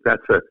 I think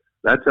that's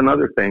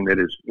another thing that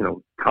is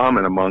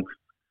common amongst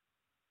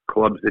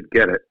clubs that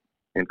get it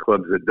and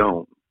clubs that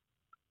don't,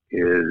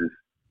 is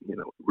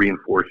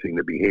reinforcing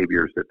the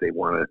behaviors that they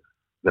want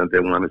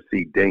to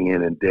see day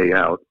in and day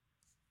out,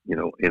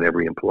 in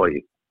every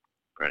employee.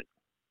 Right.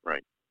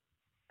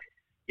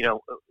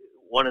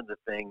 One of the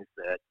things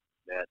that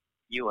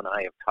you and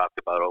I have talked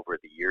about over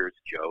the years,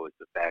 Joe, is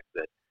the fact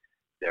that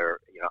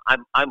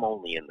I'm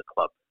only in the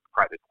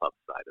private club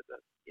side of the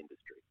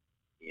industry,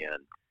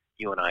 and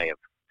you and I have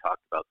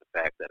talked about the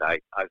fact that I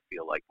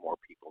feel like more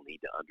people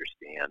need to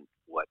understand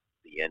what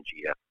the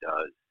NGF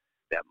does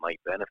that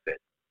might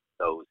benefit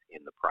those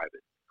in the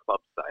private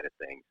club side of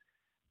things.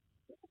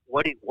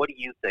 What do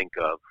you think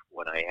of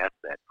when I ask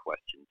that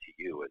question to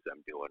you, as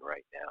I'm doing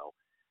right now?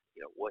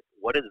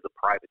 What does the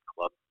private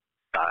club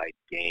side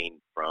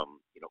gain from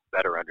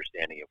better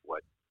understanding of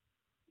what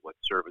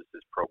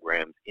services,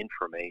 programs,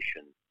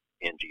 information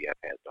NGF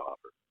has to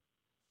offer?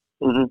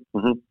 Mm-hmm,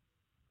 mm-hmm.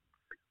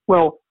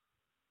 Well,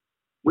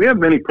 we have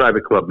many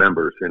private club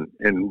members, and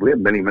we have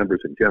many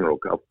members in general.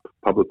 Golf,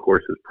 public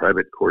courses,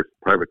 private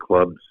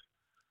clubs.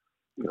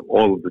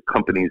 All of the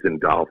companies in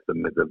golf,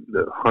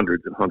 the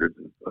hundreds and hundreds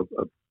of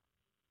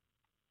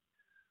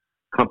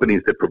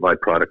companies that provide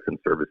products and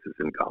services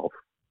in golf.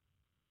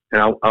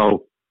 And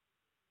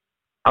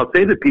I'll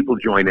say that people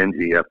join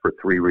NGF for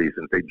three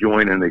reasons. They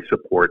join and they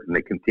support, and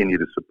they continue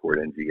to support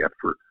NGF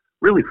for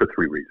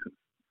three reasons.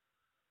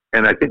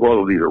 And I think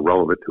all of these are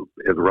relevant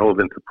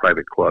to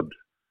private clubs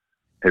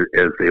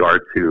as they are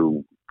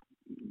to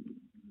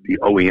the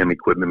OEM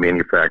equipment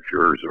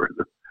manufacturers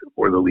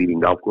or the leading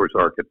golf course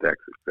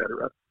architects,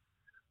 etc.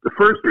 The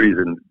first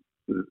reason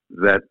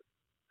that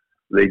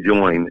they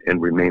join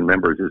and remain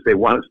members is they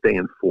want to stay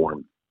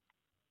informed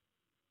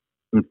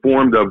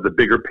of the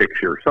bigger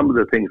picture, some of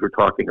the things we're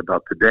talking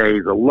about today,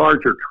 the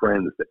larger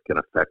trends that can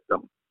affect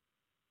them.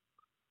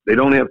 They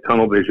don't have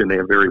tunnel vision, they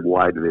have very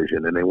wide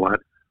vision, and they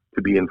want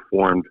to be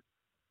informed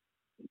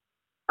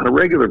on a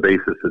regular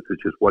basis as to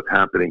just what's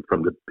happening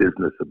from the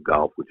business of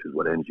golf, which is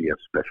what NGF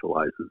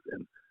specializes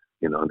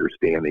in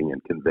understanding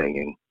and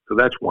conveying. So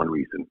that's one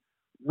reason.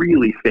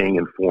 Really staying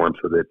informed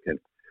so that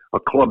a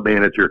club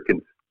manager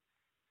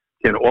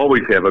can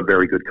always have a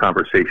very good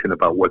conversation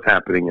about what's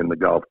happening in the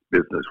golf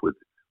business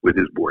with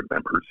his board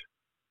members.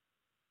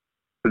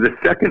 The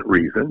second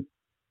reason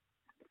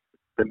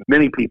that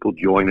many people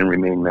join and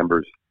remain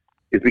members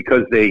is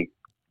because they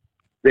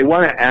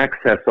want to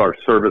access our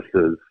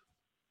services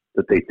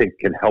that they think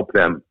can help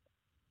them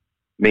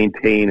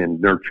maintain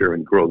and nurture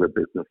and grow their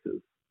businesses.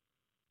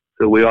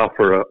 So we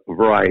offer a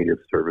variety of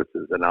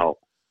services, and I'll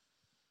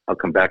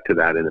come back to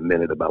that in a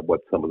minute about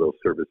what some of those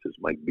services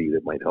might be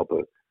that might help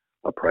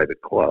a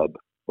private club,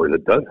 or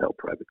that does help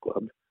private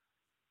clubs.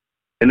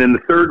 And then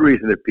the third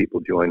reason that people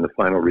join, the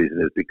final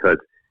reason, is because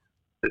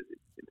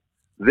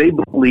they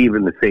believe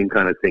in the same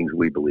kind of things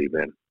we believe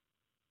in.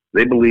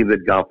 They believe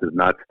that golf is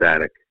not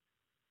static.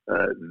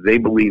 They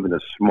believe in a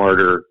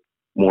smarter,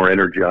 more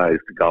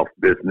energized golf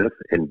business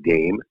and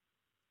game.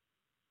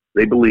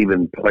 They believe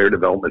in player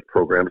development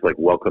programs like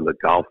Welcome to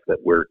Golf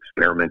that we're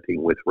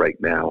experimenting with right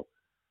now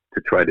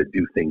to try to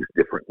do things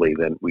differently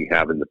than we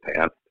have in the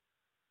past.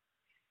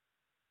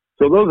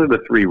 So those are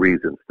the three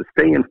reasons: to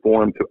stay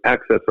informed, to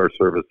access our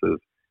services,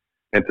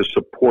 and to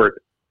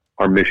support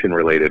our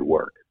mission-related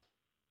work.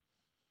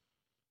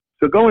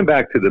 So going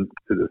back to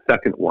the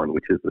second one,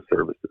 which is the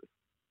services.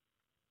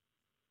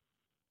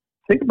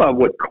 Think about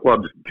what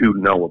clubs do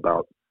know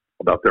about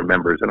their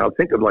members, and I'll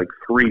think of like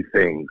three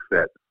things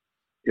that,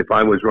 if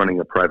I was running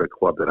a private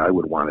club, that I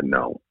would want to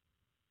know.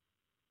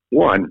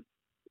 One,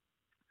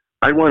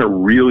 I want to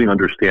really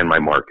understand my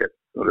market.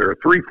 So there are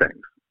three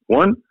things.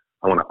 One,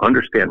 I want to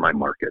understand my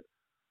market.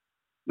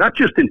 Not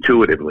just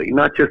intuitively,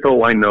 not just,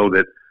 I know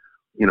that,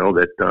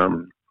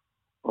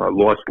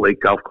 Lost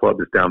Lake Golf Club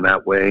is down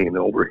that way, and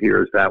over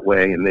here is that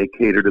way, and they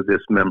cater to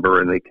this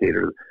member, and they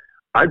cater.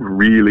 I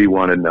really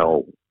want to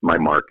know my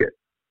market.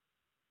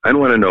 I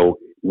want to know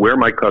where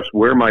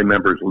my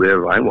members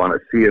live. I want to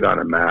see it on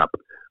a map.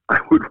 I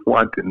would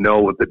want to know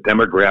what the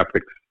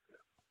demographics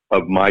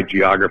of my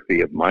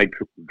geography, of my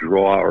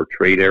draw or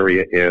trade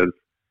area is,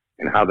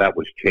 and how that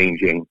was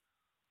changing,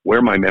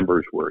 where my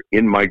members were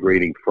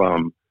migrating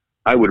from.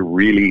 I would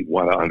really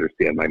want to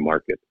understand my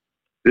market.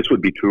 This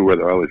would be true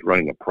whether I was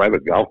running a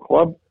private golf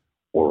club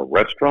or a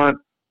restaurant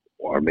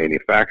or a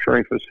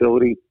manufacturing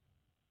facility.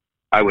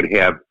 I would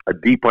have a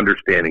deep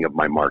understanding of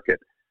my market,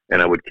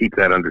 and I would keep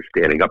that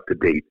understanding up to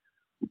date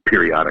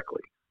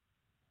periodically.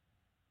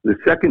 The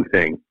second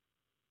thing,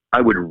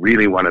 I would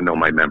really want to know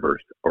my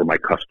members or my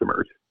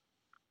customers,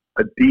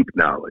 a deep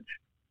knowledge.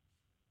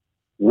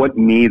 What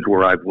needs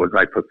was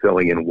I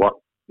fulfilling, and what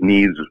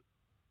needs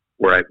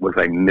was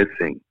I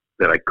missing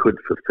that I could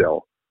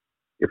fulfill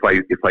if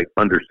I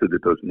understood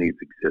that those needs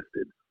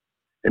existed.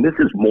 And this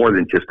is more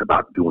than just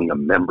about doing a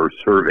member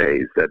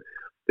surveys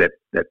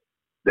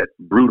that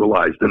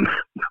brutalized the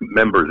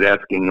members,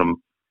 asking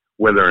them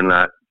whether or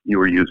not you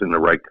were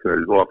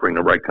offering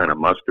the right kind of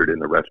mustard in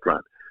the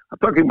restaurant. I'm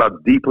talking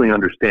about deeply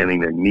understanding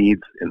their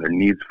needs and their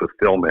needs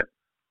fulfillment.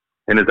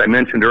 And as I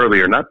mentioned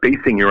earlier, not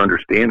basing your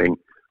understanding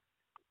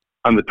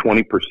on the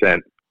 20%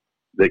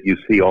 that you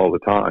see all the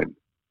time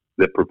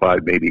that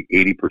provide maybe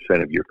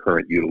 80% of your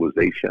current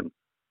utilization.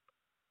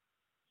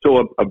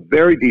 So a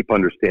very deep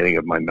understanding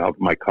of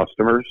my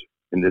customers.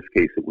 In this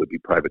case, it would be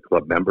private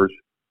club members.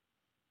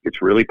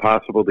 It's really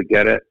possible to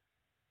get it,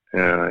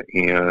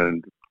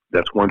 and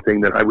that's one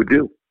thing that I would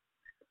do.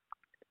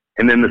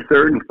 And then the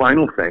third and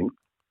final thing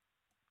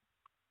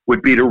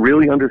would be to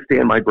really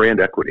understand my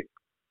brand equity,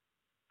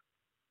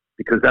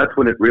 because that's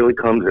when it really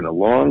comes in a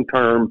long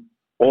term.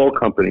 All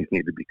companies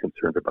need to be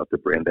concerned about the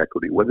brand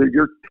equity, whether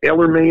you're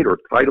TaylorMade or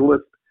Titleist,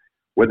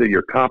 whether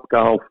you're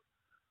Topgolf,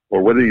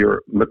 or whether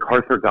you're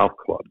MacArthur Golf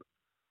Club.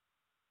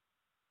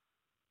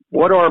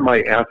 What are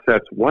my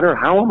assets?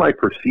 How am I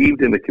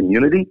perceived in the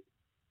community?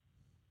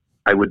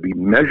 I would be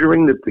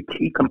measuring the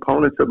key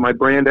components of my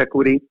brand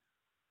equity.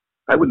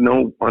 I would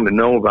want to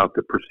know about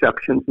the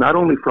perceptions, not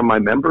only from my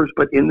members,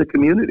 but in the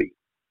community.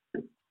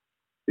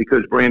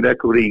 Because brand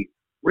equity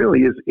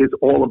really is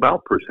all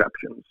about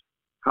perceptions.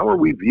 How are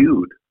we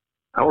viewed?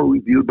 How are we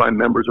viewed by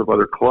members of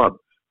other clubs?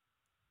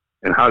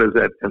 And how does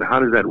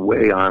that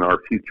weigh on our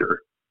future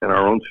and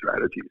our own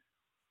strategies?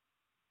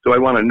 So I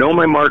want to know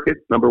my market,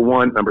 number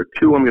one. Number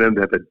two, I'm going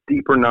to have a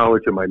deeper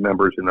knowledge of my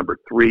members. And number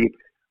three,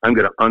 I'm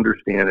going to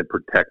understand and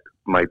protect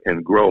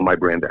and grow my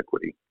brand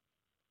equity.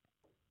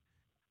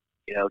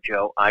 You know,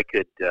 Joe, I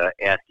could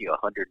ask you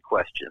 100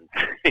 questions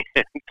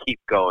and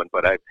keep going,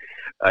 but I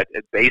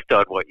based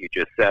on what you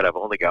just said, I've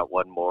only got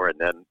one more, and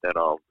then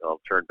I'll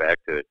turn back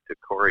to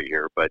Corey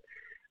here. But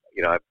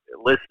you know,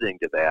 listening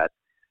to that,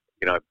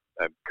 you know,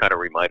 I'm kind of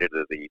reminded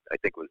of I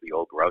think it was the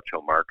old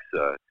Groucho Marx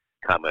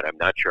comment. I'm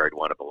not sure I'd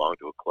want to belong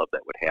to a club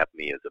that would have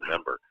me as a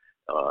member.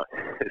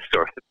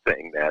 Sort of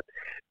thing that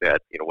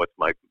you know, what's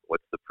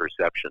the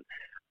perception?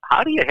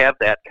 How do you have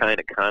that kind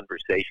of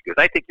conversation?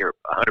 Because I think you're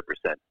 100%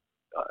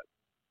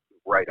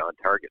 right on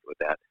target with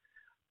that.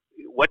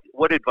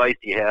 What advice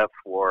do you have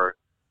for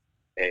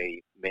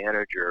a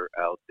manager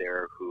out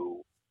there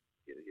who,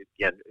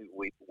 again,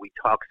 we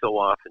talk so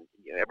often,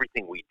 you know,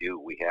 everything we do,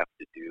 we have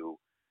to do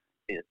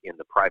in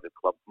the private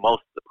club,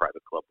 most of the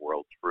private club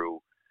world, through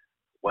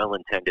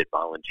well-intended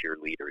volunteer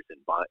leaders and,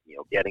 you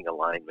know, getting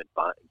alignment,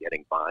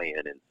 getting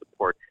buy-in and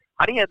support.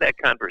 How do you have that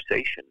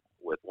conversation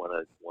with one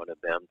of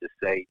them to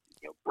say,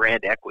 you know,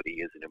 brand equity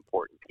is an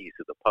important piece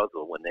of the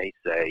puzzle when they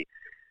say,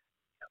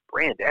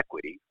 brand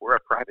equity, we're a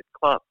private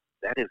club,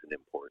 that isn't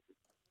important.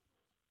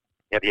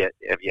 Have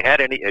you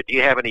had any? Do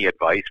you have any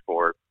advice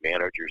for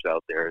managers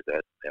out there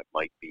that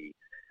might be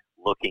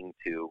looking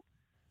to,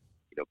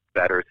 you know,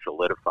 better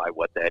solidify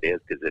what that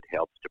is, because it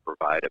helps to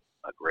provide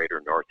a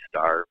greater North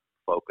Star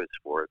focus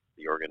for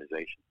the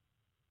organization?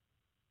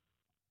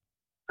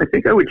 I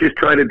think I would just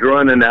try to draw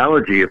an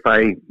analogy. If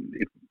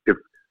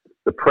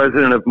the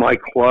president of my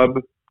club,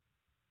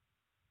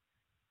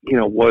 you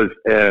know, was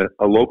a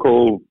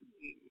local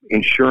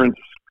insurance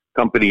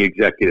company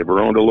executive or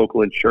owned a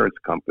local insurance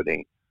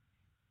company,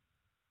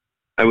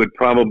 I would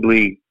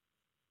probably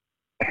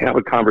have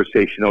a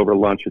conversation over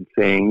lunch and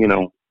saying, you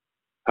know,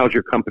 how's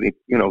your company?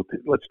 You know,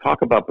 let's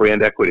talk about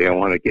brand equity. I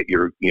want to get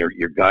your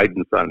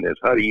guidance on this.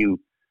 How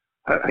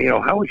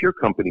is your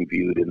company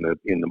viewed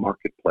in the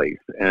marketplace?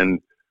 And,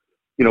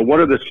 you know, what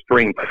are the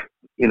strengths,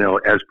 you know,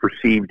 as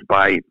perceived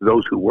by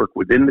those who work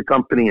within the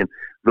company and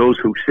those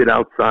who sit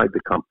outside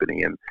the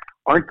company? And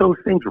aren't those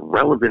things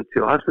relevant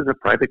to us as a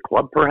private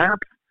club,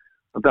 perhaps,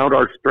 about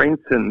our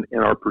strengths and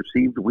our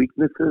perceived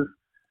weaknesses,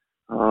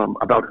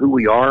 about who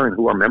we are and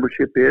who our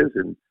membership is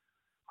and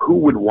who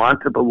would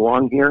want to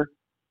belong here?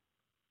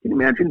 Can you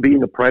imagine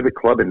being a private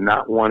club and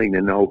not wanting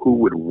to know who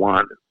would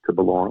want to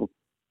belong?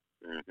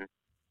 Mm-hmm.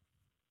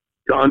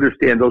 To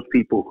understand those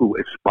people who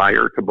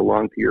aspire to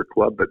belong to your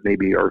club but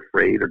maybe are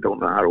afraid or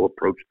don't know how to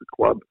approach the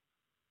club.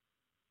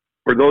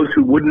 or those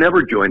who would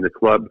never join the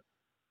club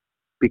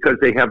because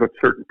they have a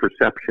certain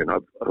perception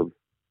of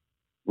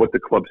what the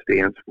club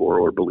stands for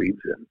or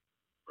believes in.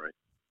 Right.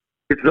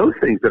 It's those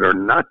things that are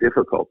not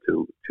difficult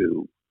to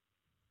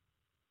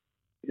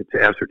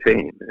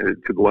ascertain,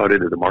 to go out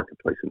into the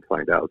marketplace and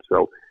find out.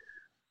 So,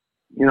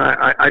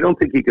 I don't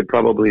think the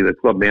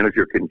club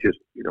manager can just,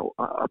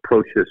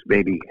 approach this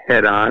maybe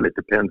head on. It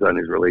depends on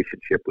his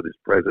relationship with his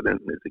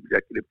president and his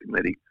executive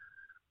committee.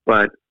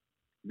 But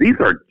these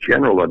are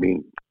general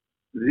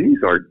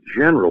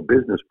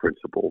business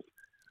principles.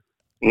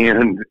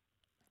 And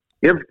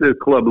if the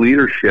club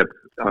leadership,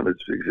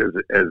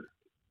 as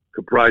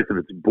comprised of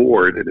its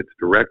board and its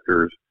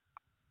directors,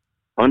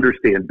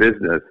 understand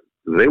business,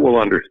 they will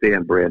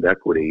understand brand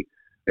equity.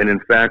 And in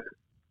fact,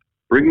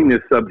 bringing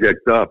this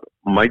subject up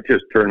might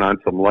just turn on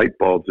some light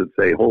bulbs and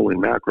say, holy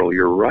mackerel,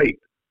 you're right.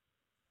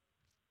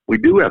 We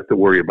do have to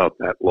worry about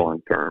that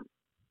long term.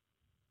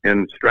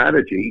 And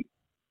strategy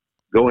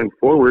going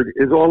forward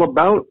is all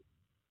about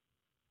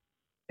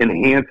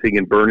enhancing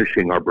and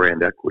burnishing our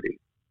brand equity.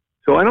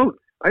 So I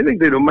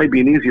think that it might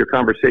be an easier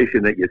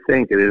conversation than you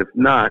think, and if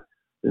not,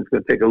 it's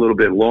going to take a little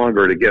bit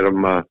longer to get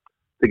them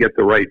to get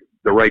the right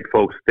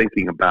folks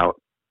thinking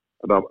about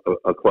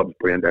a club's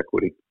brand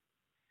equity.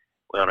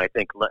 Well, and I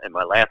think in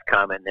my last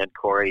comment, then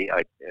Corey,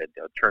 I'll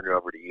turn it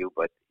over to you,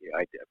 but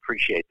I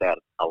appreciate that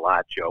a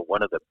lot, Joe.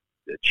 One of the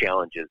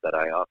challenges that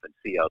I often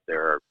see out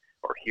there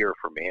or hear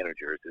from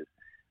managers is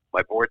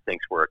my board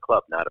thinks we're a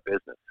club, not a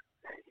business.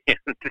 and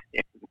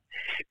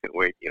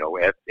we,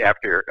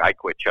 after I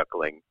quit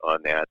chuckling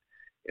on that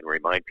and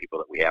remind people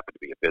that we happen to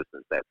be a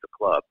business, that's a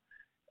club.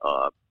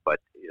 But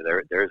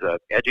there's a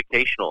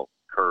educational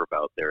curve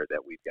out there that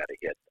we've got to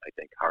hit, I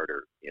think,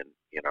 harder in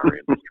our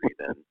industry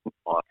than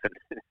often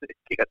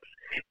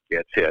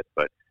gets hit.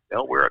 But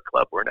no, we're a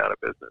club. We're not a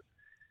business.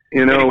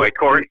 Anyway,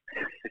 Corey.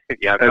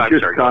 Yeah, I'm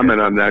just sorry,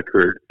 comment on that,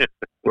 Kurt,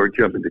 or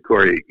jump into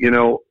Corey.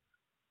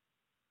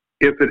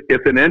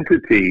 If an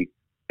entity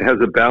has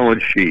a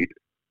balance sheet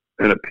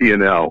and a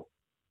P&L,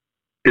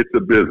 it's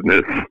a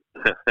business.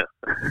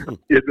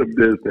 It's a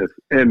business.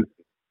 And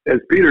as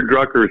Peter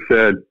Drucker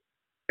said,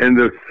 and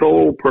the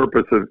sole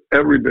purpose of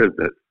every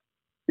business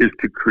is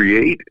to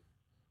create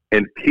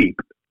and keep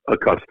a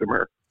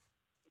customer.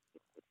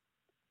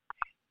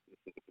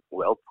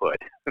 Well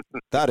put.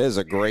 That is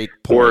a great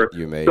point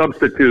you made.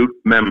 Substitute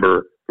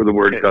member for the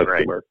word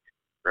customer.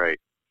 Right.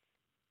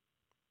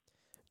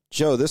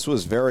 Joe, this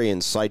was very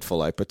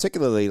insightful. I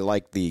particularly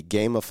like the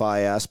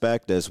gamify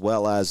aspect as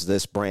well as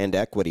this brand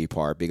equity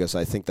part, because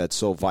I think that's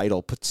so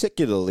vital,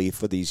 particularly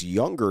for these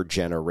younger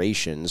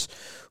generations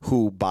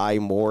who buy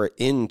more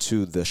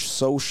into the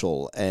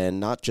social, and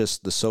not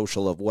just the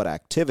social of what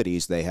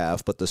activities they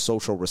have, but the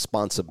social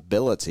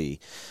responsibility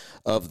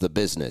of the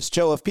business.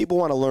 Joe, if people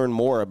want to learn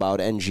more about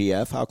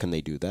NGF, how can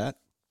they do that?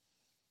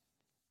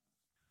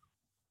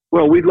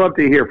 Well, we'd love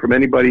to hear from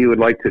anybody who would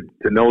like to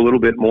know a little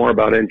bit more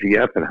about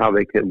NGF and how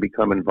they can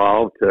become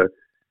involved. To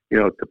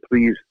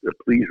please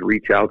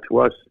reach out to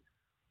us.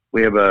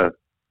 We have a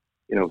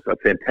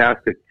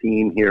fantastic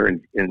team here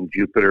in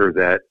Jupiter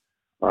that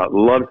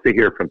loves to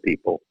hear from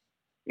people,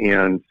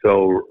 and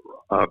so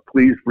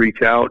please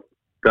reach out,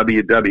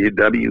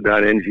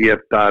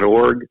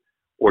 www.ngf.org,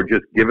 or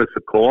just give us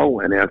a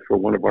call and ask for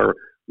one of our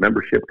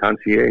membership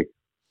concierge.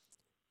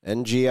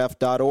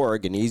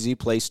 NGF.org, an easy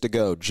place to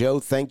go.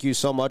 Joe, thank you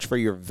so much for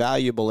your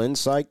valuable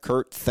insight.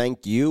 Kurt,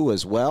 thank you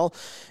as well.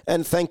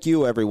 And thank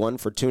you, everyone,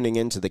 for tuning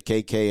in to the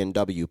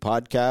KK&W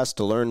podcast.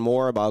 To learn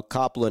more about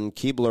Copland,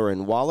 Keebler,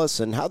 and Wallace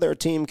and how their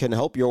team can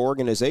help your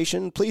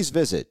organization, please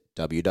visit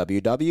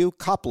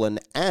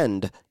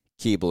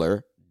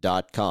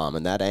www.coplandandkeebler.com.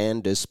 And that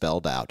 "and" is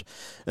spelled out.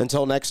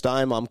 Until next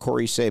time, I'm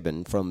Corey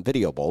Sabin from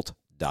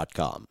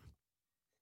Videobolt.com.